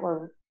men that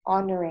were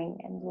honoring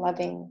and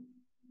loving,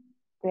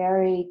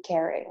 very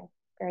caring,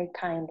 very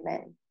kind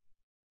men.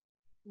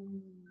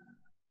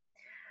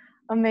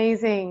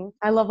 Amazing.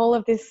 I love all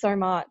of this so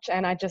much.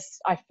 And I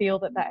feel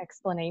that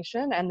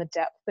explanation and the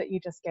depth that you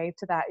just gave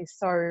to that is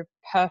so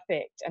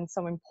perfect and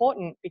so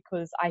important,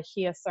 because I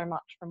hear so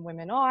much from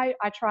women, oh,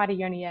 I tried a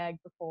yoni egg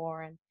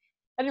before and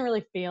I didn't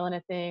really feel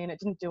anything and it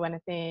didn't do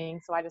anything.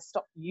 So I just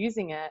stopped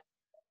using it.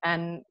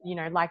 And,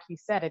 like you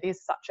said, it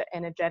is such an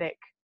energetic,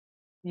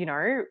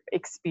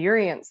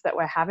 experience that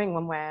we're having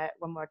when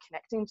we're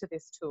connecting to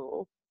this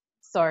tool.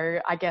 So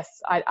I guess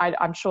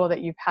I'm sure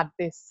that you've had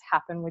this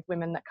happen with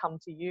women that come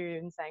to you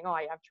and saying, oh,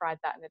 I've tried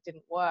that and it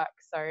didn't work.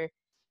 So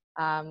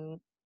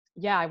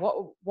yeah,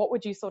 what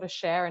would you sort of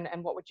share,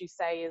 and what would you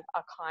say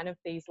are kind of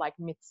these like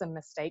myths and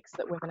mistakes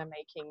that women are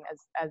making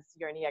as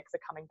yoni eggs are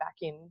coming back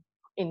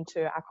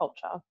into our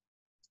culture?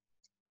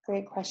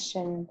 Great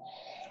question.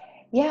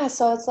 Yeah,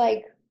 so it's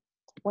like,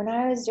 when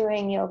I was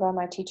doing yoga,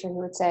 my teacher, who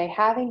would say,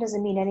 having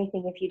doesn't mean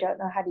anything if you don't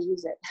know how to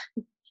use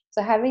it.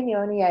 So having the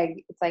yoni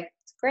egg, it's like,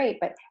 it's great,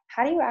 but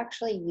how do you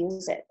actually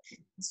use it?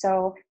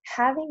 So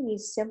having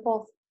these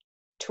simple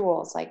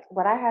tools, like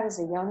what I have is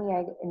a yoni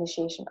egg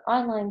initiation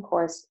online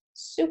course,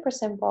 super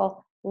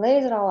simple,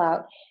 lays it all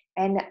out.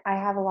 And I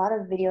have a lot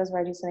of videos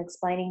where I do some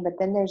explaining, but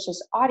then there's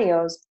just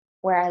audios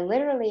where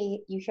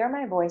you hear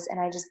my voice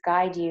and I just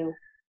guide you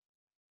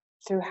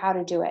through how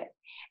to do it.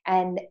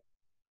 And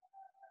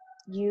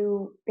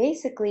you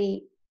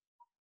basically,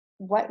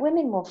 what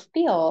women will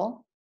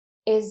feel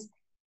is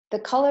the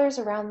colors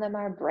around them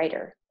are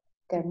brighter.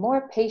 They're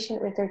more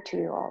patient with their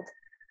 2-year-old.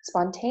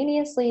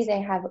 Spontaneously,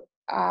 they have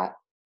a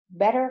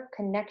better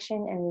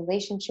connection and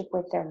relationship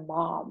with their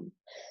mom.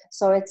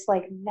 So it's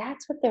like,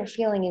 that's what they're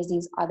feeling, is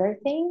these other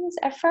things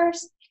at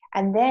first.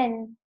 And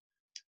then,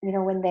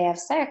 when they have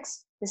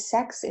sex, the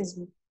sex is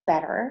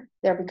better.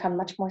 They become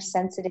much more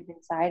sensitive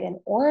inside, and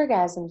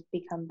orgasms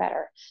become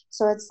better.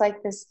 So it's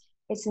like this,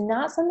 it's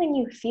not something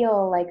you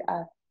feel like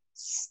a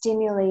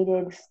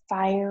stimulated,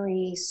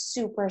 fiery,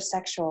 super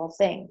sexual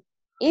thing.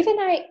 Even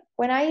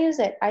when I use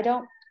it, I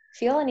don't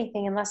feel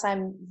anything unless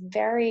I'm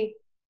very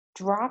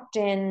dropped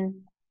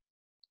in,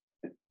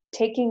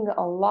 taking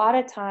a lot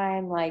of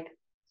time, like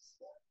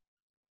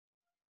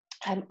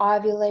I'm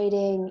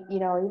ovulating,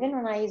 even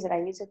when I use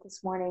it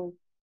this morning.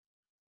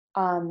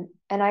 And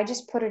I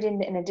just put it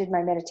in and I did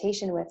my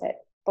meditation with it.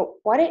 But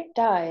what it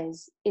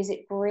does is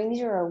it brings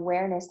your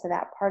awareness to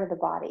that part of the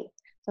body.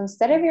 So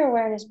instead of your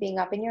awareness being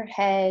up in your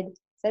head,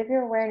 instead of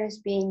your awareness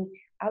being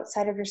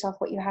outside of yourself,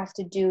 what you have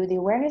to do, the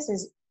awareness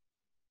is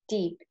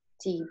deep,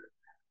 deep,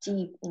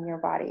 deep in your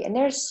body. And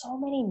there's so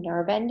many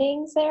nerve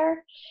endings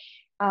there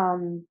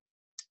in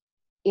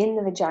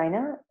the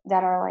vagina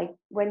that are like,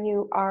 when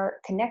you are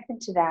connected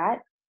to that,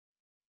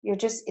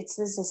 it's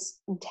this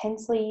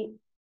intensely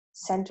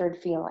centered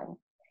feeling.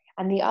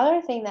 And the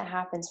other thing that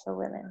happens for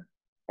women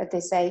that they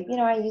say,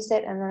 I used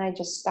it and then I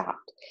just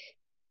stopped.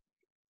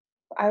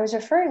 I was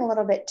referring a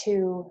little bit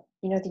to,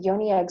 the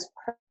yoni eggs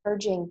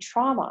purging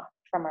trauma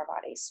from our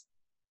bodies.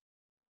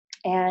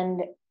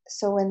 And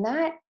so when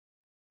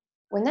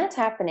that's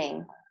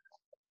happening,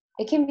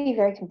 it can be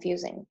very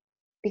confusing,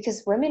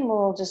 because women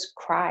will just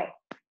cry.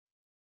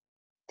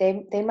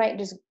 They might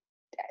just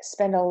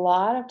spend a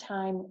lot of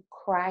time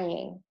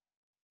crying.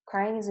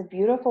 Crying is a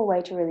beautiful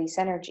way to release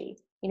energy.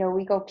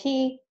 We go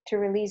pee to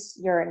release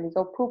urine, we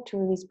go poop to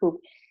release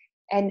poop.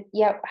 And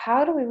yet,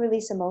 how do we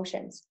release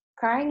emotions?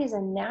 Crying is a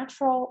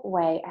natural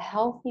way, a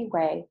healthy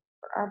way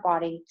for our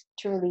body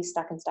to release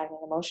stuck and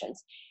stagnant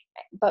emotions.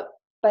 But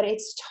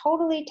it's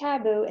totally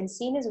taboo and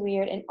seen as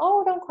weird. And,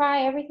 oh, don't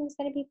cry, everything's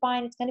going to be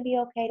fine, it's going to be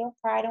okay, don't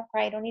cry,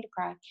 you don't need to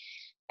cry.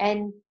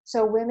 And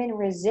so women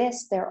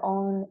resist their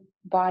own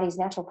body's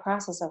natural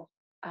process of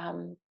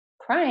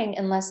crying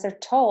unless they're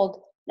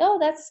told, no,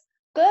 that's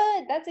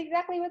good, that's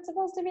exactly what's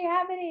supposed to be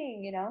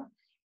happening,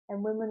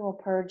 And women will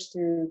purge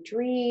through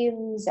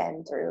dreams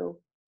and through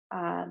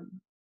uh,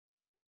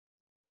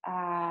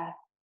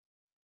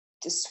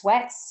 just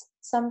sweats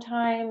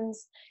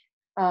sometimes.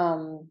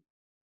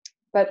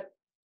 But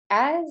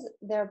as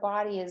their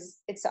body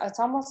it's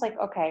almost like,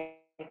 okay,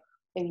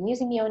 they've been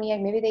using the Yoni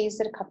egg, maybe they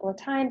used it a couple of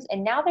times,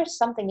 and now there's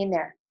something in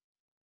there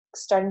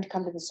starting to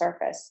come to the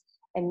surface.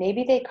 And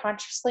maybe they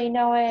consciously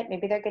know it,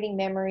 maybe they're getting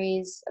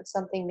memories of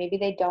something, maybe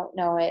they don't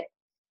know it,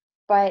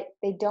 but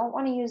they don't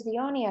want to use the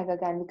Yoni egg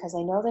again because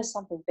they know there's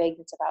something big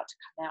that's about to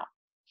come out.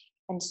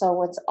 And so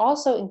what's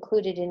also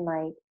included in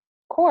my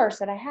course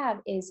that I have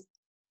is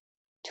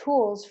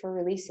tools for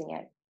releasing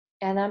it.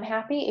 And I'm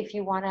happy if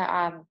you want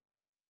to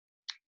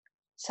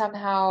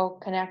somehow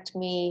connect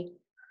me,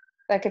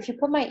 like if you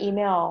put my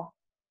email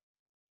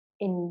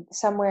in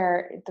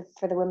somewhere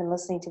for the women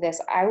listening to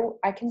this,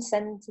 I can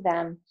send to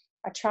them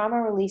a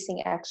trauma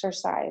releasing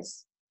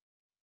exercise.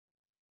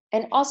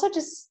 And also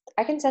just,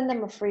 I can send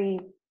them a free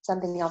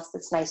something else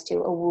that's nice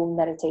too, a womb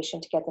meditation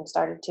to get them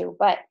started too.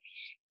 But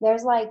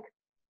there's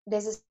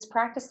this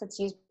practice that's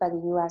used by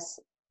the US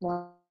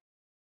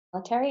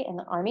military and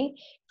the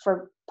army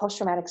for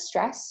post-traumatic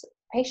stress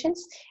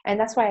patients. And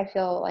that's why I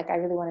feel like I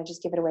really want to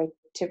just give it away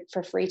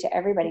for free to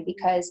everybody,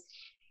 because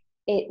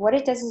what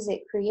it does is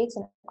it creates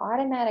an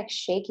automatic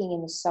shaking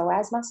in the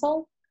psoas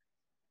muscle,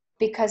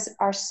 because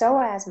our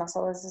psoas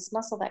muscle is this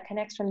muscle that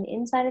connects from the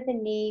inside of the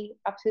knee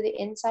up through the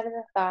inside of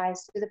the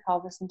thighs, through the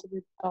pelvis, into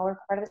the lower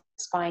part of the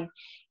spine.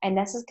 And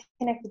this is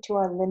connected to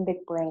our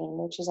limbic brain,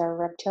 which is our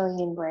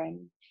reptilian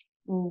brain.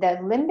 The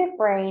limbic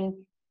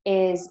brain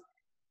is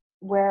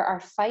where our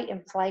fight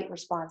and flight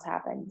response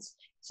happens.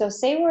 So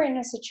say we're in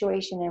a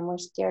situation and we're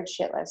scared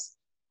shitless.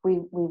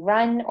 We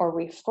run or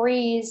we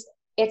freeze.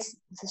 It's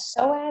the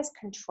psoas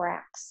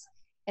contracts.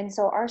 And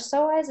so our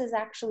psoas is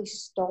actually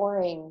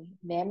storing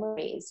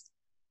memories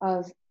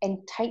of and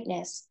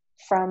tightness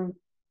from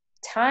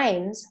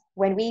times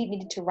when we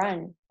needed to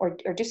run or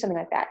do something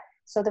like that.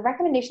 So the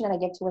recommendation that I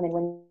give to women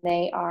when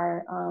they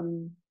are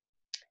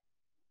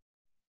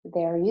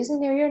they're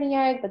using their Yoni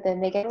egg, but then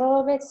they get a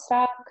little bit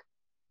stuck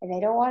and they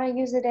don't want to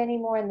use it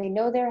anymore, and they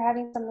know they're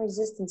having some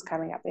resistance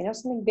coming up. They know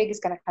something big is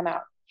going to come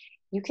out.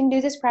 You can do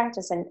this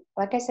practice, and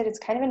like I said, it's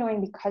kind of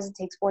annoying because it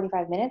takes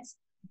 45 minutes,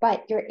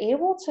 but you're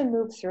able to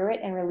move through it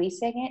and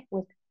releasing it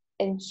with,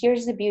 and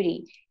here's the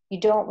beauty, you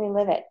don't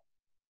relive it.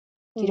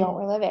 You don't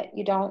relive it.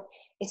 You don't,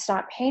 it's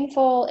not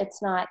painful.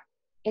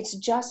 It's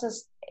just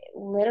as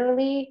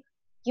literally,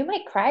 you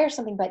might cry or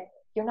something, but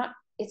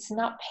it's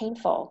not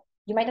painful.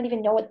 You might not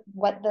even know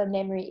what the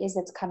memory is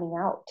that's coming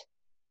out.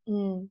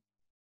 And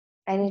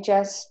it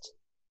just,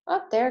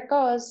 there it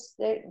goes.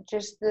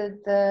 Just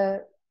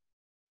the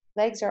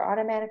legs are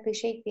automatically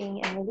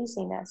shaking and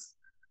releasing this.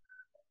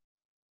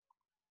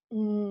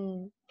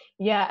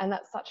 Yeah, and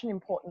that's such an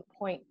important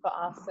point for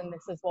us, and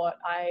this is what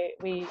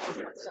we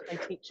are constantly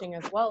teaching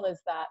as well, is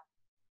that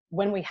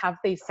when we have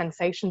these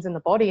sensations in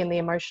the body and the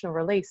emotional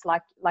release,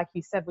 like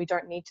you said, we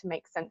don't need to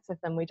make sense of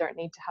them. We don't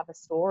need to have a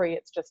story.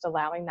 It's just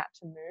allowing that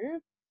to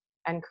move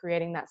and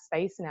creating that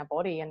space in our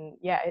body. And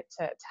yeah,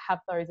 to have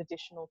those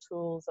additional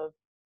tools of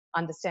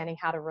understanding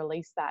how to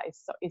release that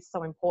is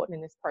so important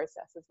in this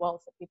process as well,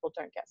 so people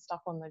don't get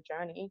stuck on the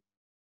journey.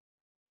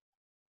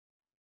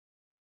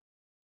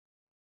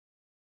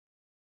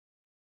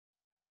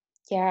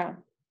 Yeah.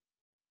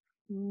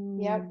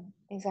 Yep,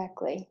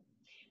 exactly.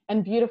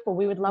 And beautiful.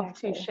 We would love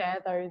to share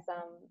those,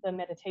 the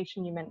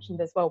meditation you mentioned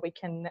as well. We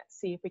can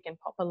see if we can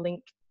pop a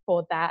link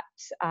for that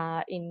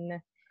in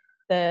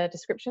the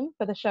description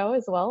for the show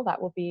as well.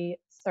 That will be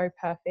so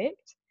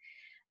perfect.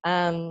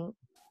 And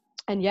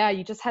yeah,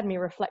 you just had me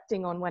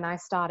reflecting on when I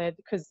started,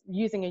 because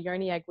using a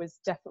Yoni egg was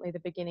definitely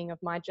the beginning of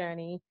my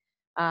journey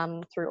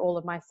through all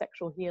of my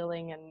sexual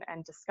healing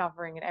and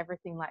discovering and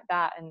everything like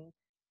that. And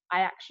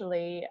I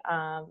actually,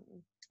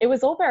 it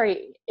was all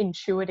very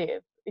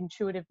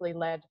intuitively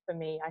led for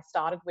me. I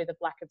started with a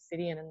black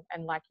obsidian,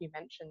 and like you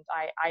mentioned,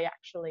 I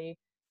actually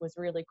was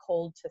really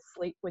called to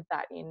sleep with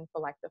that in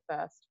for like the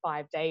first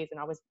 5 days.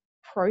 And I was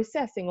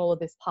processing all of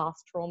this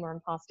past trauma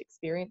and past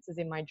experiences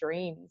in my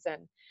dreams,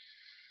 and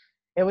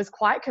it was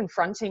quite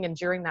confronting. And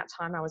during that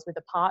time I was with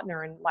a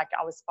partner, and like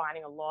I was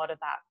finding a lot of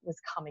that was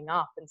coming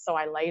up. And so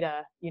I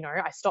later,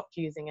 I stopped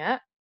using it,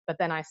 but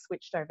then I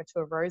switched over to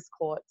a rose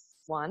quartz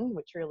one,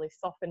 which really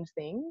softened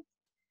things.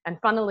 And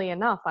funnily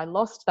enough, I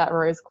lost that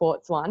rose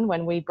quartz one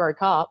when we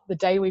broke up. The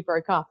day we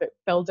broke up, it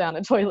fell down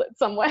a toilet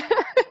somewhere,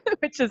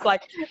 which is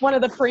like one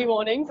of the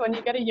pre-warnings. When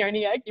you get a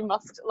Yoni egg, you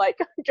must, like,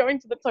 going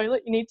to the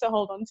toilet, you need to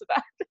hold on to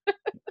that.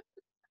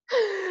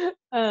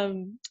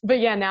 But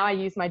yeah, now I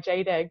use my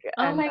jade egg,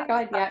 and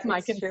that's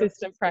my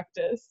consistent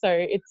practice. So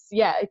it's,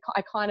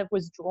 I kind of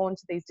was drawn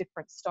to these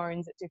different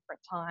stones at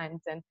different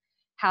times, and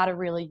how to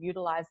really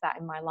utilize that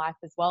in my life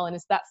as well. And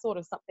is that sort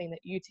of something that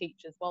you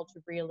teach as well,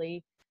 to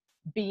really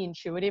be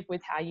intuitive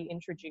with how you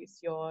introduce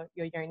your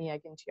Yoni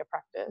egg into your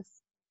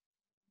practice?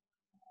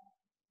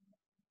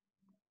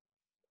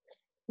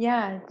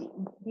 Yeah,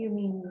 you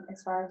mean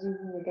as far as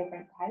using the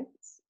different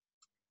types?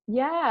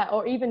 Yeah,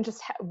 or even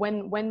just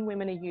when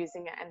women are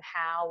using it and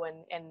how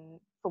and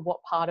for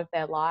what part of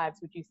their lives,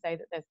 would you say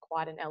that there's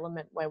quite an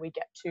element where we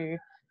get to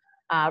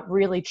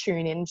really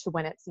tune into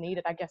when it's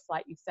needed? I guess,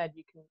 like you said,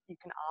 you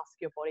can ask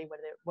your body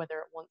whether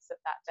it wants it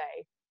that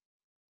day.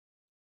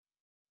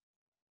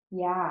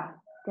 Yeah,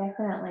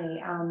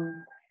 definitely.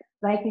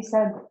 Like you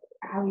said,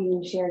 how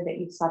you shared that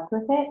you slept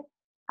with it.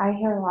 I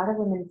hear a lot of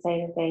women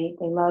say that they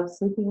love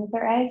sleeping with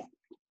their egg.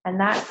 And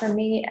that for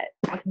me,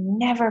 I've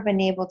never been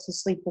able to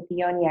sleep with the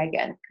yoni egg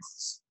in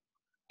because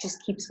it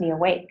just keeps me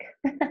awake.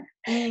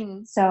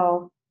 Mm,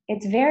 So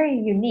it's very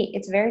unique.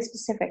 It's very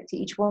specific to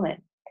each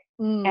woman.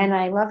 mm, And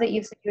I love that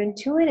you said you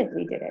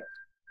intuitively did it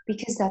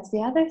because that's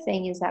the other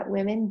thing is that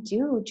women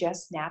do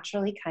just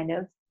naturally kind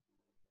of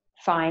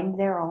find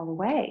their own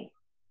way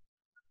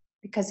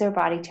because their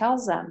body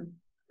tells them,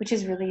 which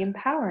is really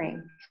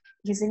empowering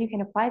because then you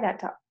can apply that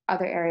to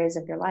other areas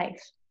of your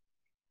life.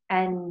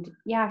 And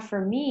yeah,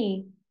 for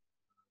me,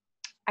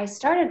 I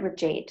started with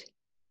jade.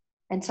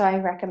 And so I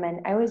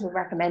always would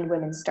recommend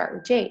women start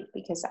with jade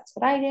because that's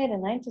what I did.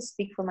 And I just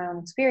speak from my own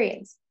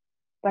experience.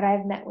 But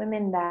I've met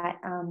women that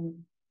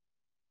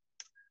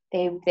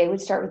they would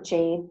start with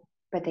jade,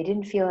 but they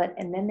didn't feel it.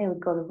 And then they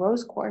would go to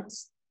rose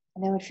quartz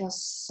and they would feel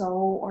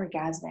so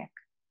orgasmic.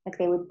 Like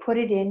they would put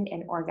it in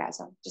an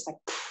orgasm, just like,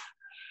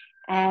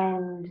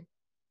 and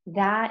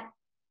that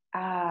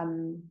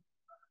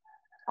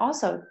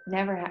also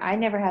I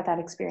never had that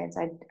experience.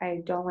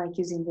 I don't like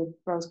using the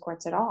rose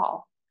quartz at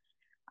all.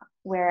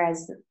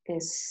 Whereas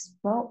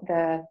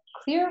the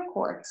clear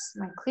quartz,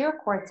 my clear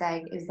quartz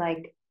egg is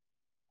like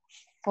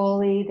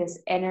fully this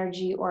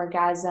energy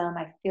orgasm.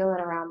 I feel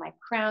it around my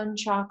crown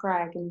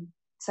chakra.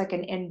 It's like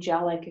an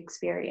angelic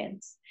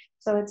experience.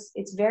 So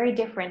it's very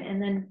different.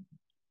 And then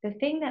the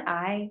thing that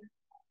I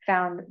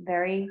found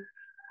very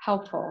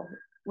helpful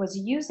was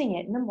using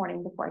it in the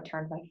morning before I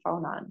turned my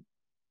phone on.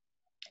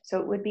 So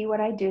it would be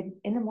what I did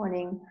in the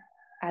morning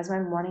as my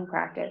morning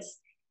practice.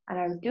 And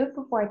I would do it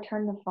before I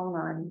turned the phone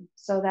on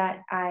so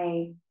that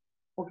I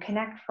will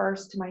connect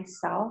first to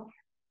myself,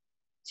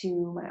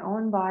 to my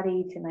own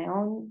body, to my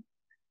own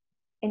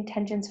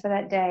intentions for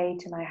that day,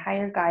 to my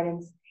higher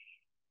guidance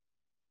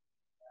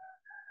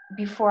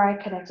before I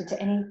connected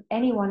to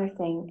any one or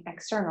thing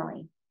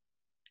externally.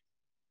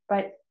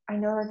 But I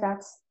know that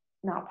that's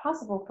not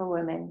possible for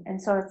women.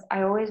 And so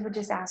I always would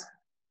just ask,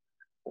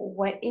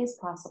 what is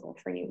possible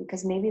for you?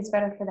 Because maybe it's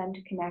better for them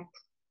to connect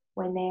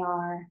when they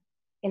are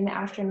in the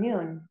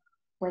afternoon,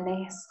 when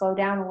they slow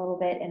down a little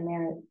bit and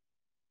they're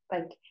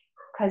like,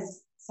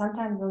 because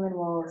sometimes women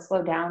will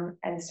slow down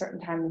at a certain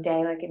time of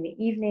day, like in the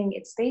evening.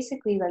 It's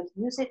basically like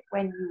use it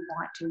when you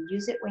want to,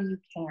 use it when you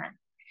can.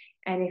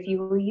 And if you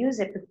will use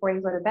it before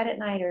you go to bed at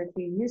night, or if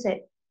you use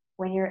it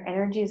when your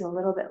energy is a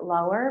little bit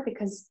lower,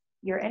 because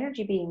your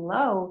energy being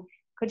low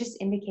could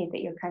just indicate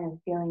that you're kind of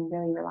feeling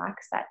really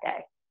relaxed that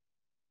day.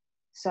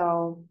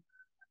 So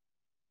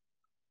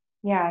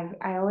yeah,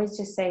 I always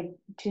just say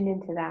tune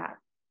into that.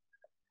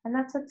 And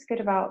that's what's good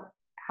about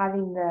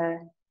having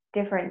the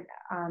different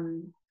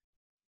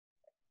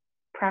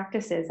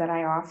practices that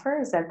I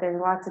offer is that there's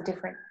lots of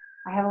different,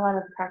 I have a lot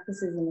of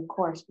practices in the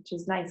course, which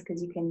is nice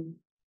because you can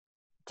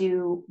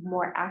do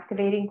more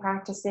activating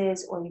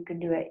practices, or you can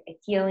do a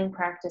healing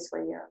practice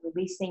where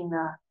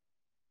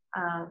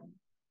um,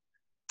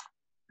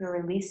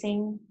 you're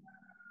releasing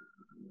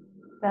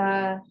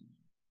the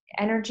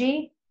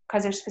energy,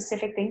 because there's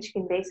specific things you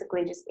can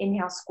basically just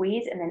inhale,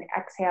 squeeze, and then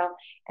exhale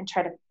and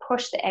try to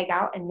push the egg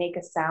out and make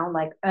a sound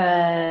like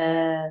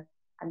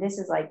and this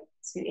is like,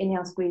 so you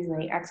inhale, squeeze, and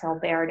then you exhale,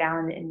 bear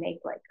down and make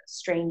like a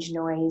strange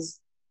noise,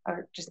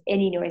 or just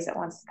any noise that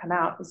wants to come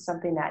out is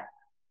something that,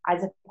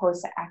 as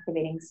opposed to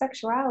activating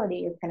sexuality,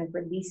 you're kind of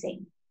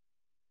releasing.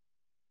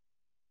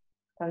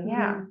 So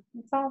yeah,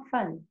 it's all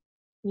fun.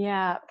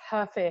 yeah,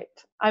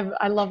 perfect.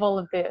 I love all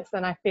of this,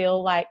 and I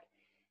feel like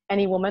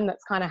any woman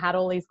that's kind of had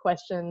all these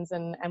questions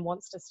and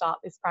wants to start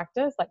this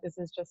practice, like this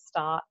is just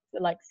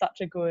like such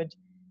a good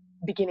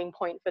beginning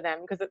point for them,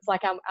 because it's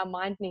like our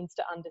mind needs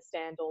to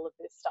understand all of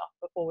this stuff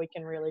before we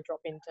can really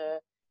drop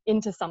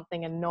into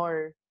something and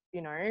know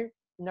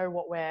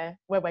what where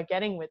we're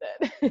getting with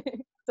it.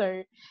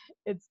 So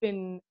it's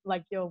been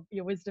like your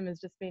wisdom has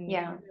just been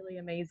really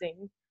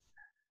amazing.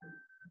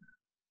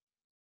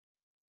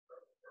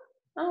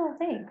 Oh,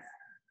 thanks.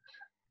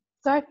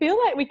 So I feel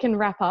like we can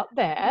wrap up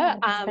there. Yeah,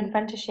 it's been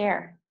fun to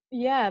share.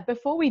 Yeah,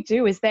 before we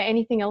do, is there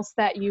anything else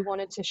that you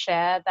wanted to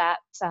share that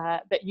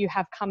that you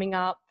have coming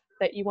up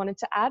that you wanted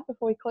to add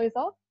before we close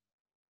off?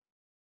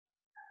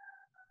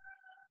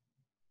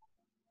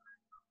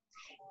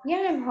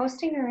 Yeah, I'm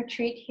hosting a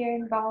retreat here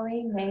in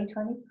Bali, May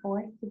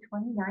 24th to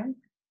 29th.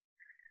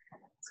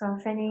 So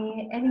if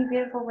any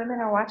beautiful women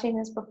are watching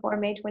this before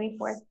May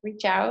 24th,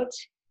 reach out.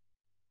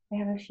 We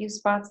have a few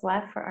spots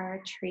left for our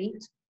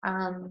retreat.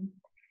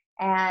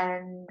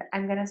 And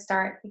I'm going to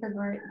start, because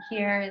we're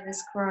here in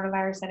this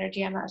coronavirus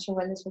energy, I'm not sure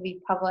when this will be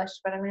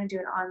published, but I'm going to do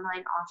an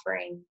online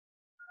offering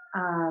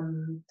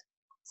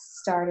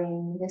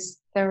starting this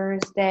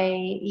Thursday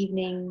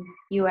evening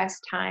US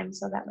time.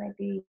 So that might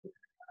be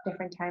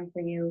different time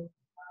for you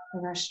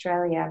in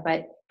Australia,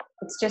 but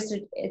it's just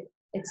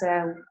it's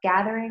a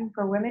gathering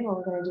for women where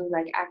we're going to do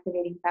like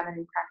activating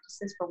feminine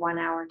practices for 1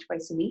 hour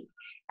twice a week,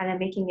 and I'm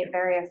making it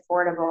very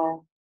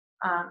affordable.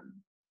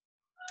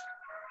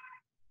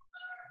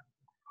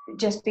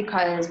 Just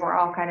because we're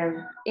all kind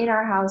of in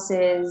our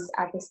houses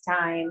at this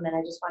time, and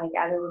I just want to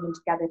gather women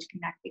together to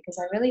connect, because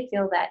I really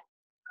feel that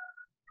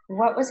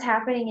what was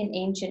happening in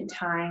ancient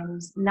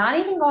times, not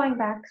even going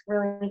back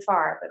really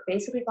far, but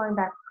basically going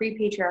back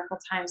pre-patriarchal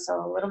times,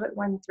 so a little bit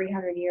more than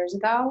 300 years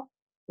ago,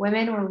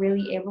 women were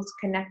really able to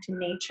connect to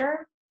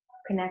nature,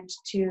 connect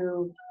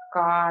to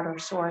God or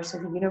source,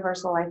 or the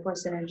universal life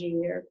force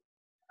energy, or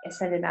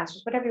ascended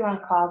masters, whatever you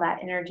want to call that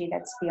energy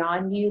that's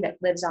beyond you, that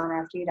lives on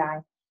after you die.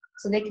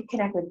 So they could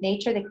connect with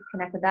nature, they could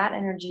connect with that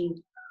energy,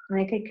 and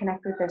they could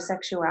connect with their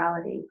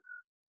sexuality.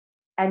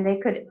 And they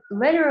could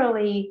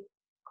literally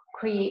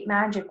create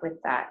magic with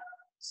that.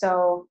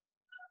 So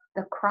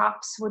the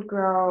crops would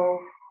grow,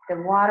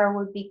 the water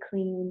would be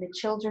clean, the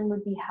children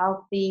would be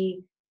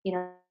healthy, you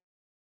know.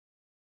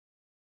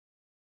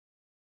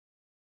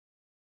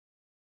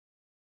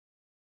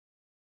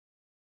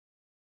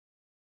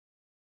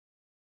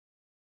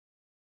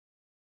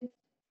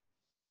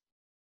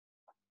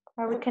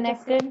 Are we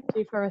connected?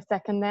 You for a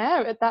second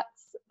there.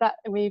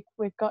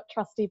 We've got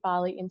trusty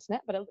Bali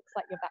internet, but it looks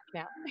like you're back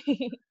now. If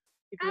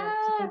you want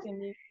to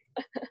continue.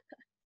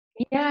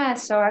 Yeah,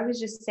 so I was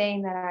just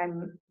saying that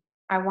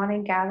I want to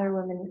gather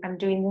women. I'm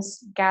doing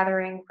this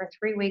gathering for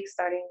 3 weeks,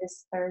 starting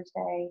this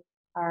Thursday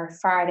or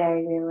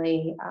Friday,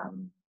 really.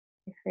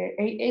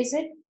 Is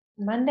it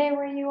Monday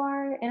where you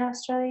are in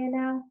Australia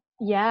now?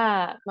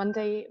 Yeah,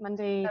 Monday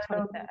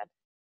 23rd.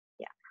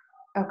 Yeah.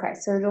 Okay,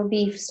 so it'll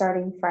be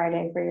starting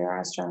Friday for your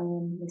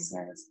Australian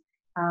listeners.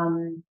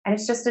 And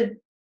it's just a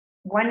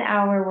 1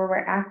 hour where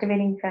we're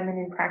activating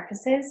feminine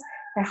practices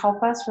to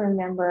help us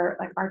remember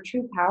like our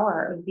true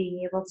power of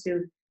being able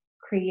to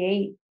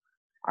create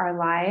our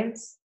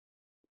lives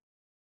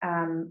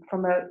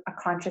from a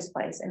conscious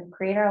place, and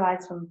create our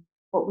lives from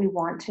what we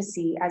want to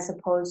see, as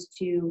opposed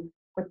to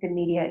what the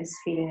media is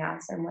feeding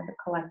us and what the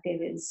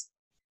collective is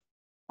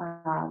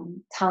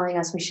telling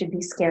us we should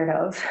be scared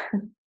of.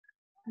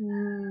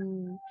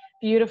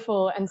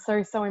 Beautiful, and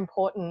so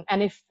important.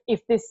 And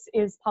if this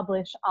is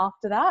published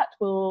after that,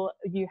 will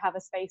you have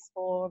a space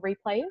for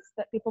replays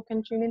that people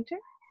can tune into?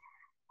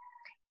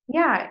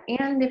 Yeah,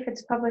 and if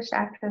it's published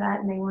after that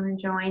and they want to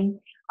join,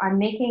 I'm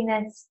making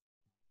this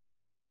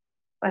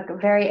like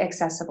very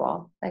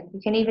accessible. Like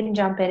you can even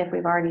jump in if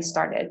we've already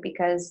started,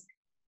 because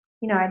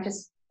you know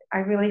I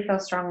really feel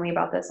strongly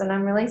about this, and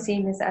I'm really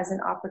seeing this as an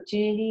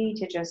opportunity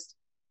to just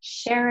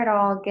share it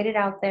all, get it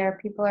out there.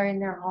 People are in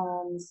their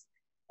homes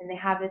and they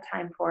have the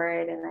time for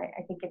it, and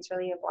I think it's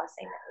really a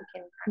blessing that we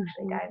can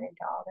actually dive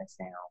into all this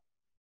now.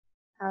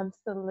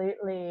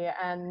 Absolutely.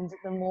 And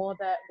the more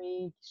that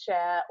we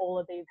share all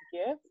of these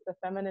gifts, the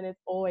feminine is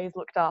always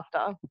looked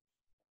after.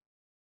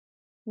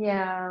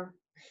 Yeah.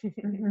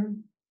 Mm-hmm.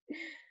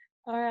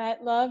 All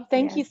right, love.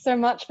 Thank you so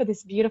much for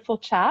this beautiful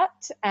chat.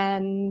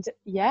 And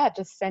yeah,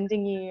 just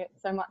sending you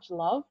so much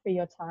love for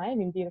your time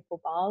in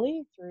beautiful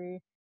Bali through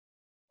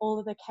all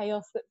of the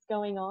chaos that's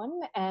going on.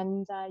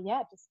 And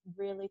yeah, just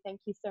really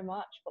thank you so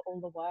much for all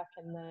the work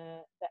and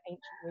the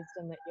ancient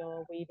wisdom that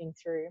you're weaving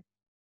through.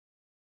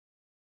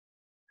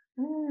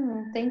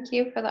 Thank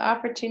you for the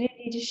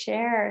opportunity to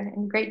share,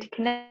 and great to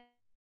connect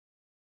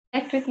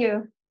with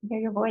you, hear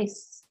your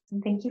voice.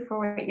 And thank you for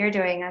what you're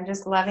doing. I'm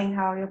just loving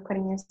how you're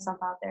putting yourself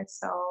out there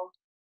so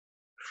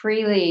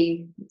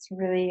freely. It's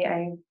really,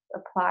 I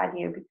applaud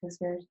you, because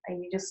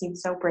you just seem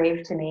so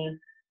brave to me.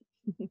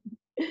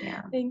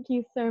 Yeah. Thank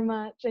you so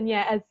much. And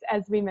yeah,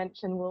 as we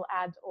mentioned, we'll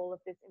add all of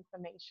this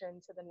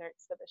information to the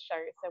notes for the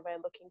show. So we're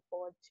looking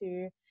forward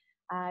to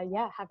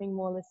having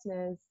more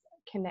listeners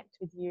connect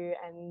with you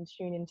and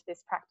tune into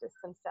this practice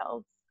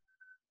themselves.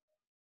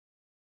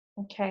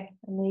 Okay,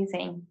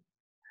 amazing.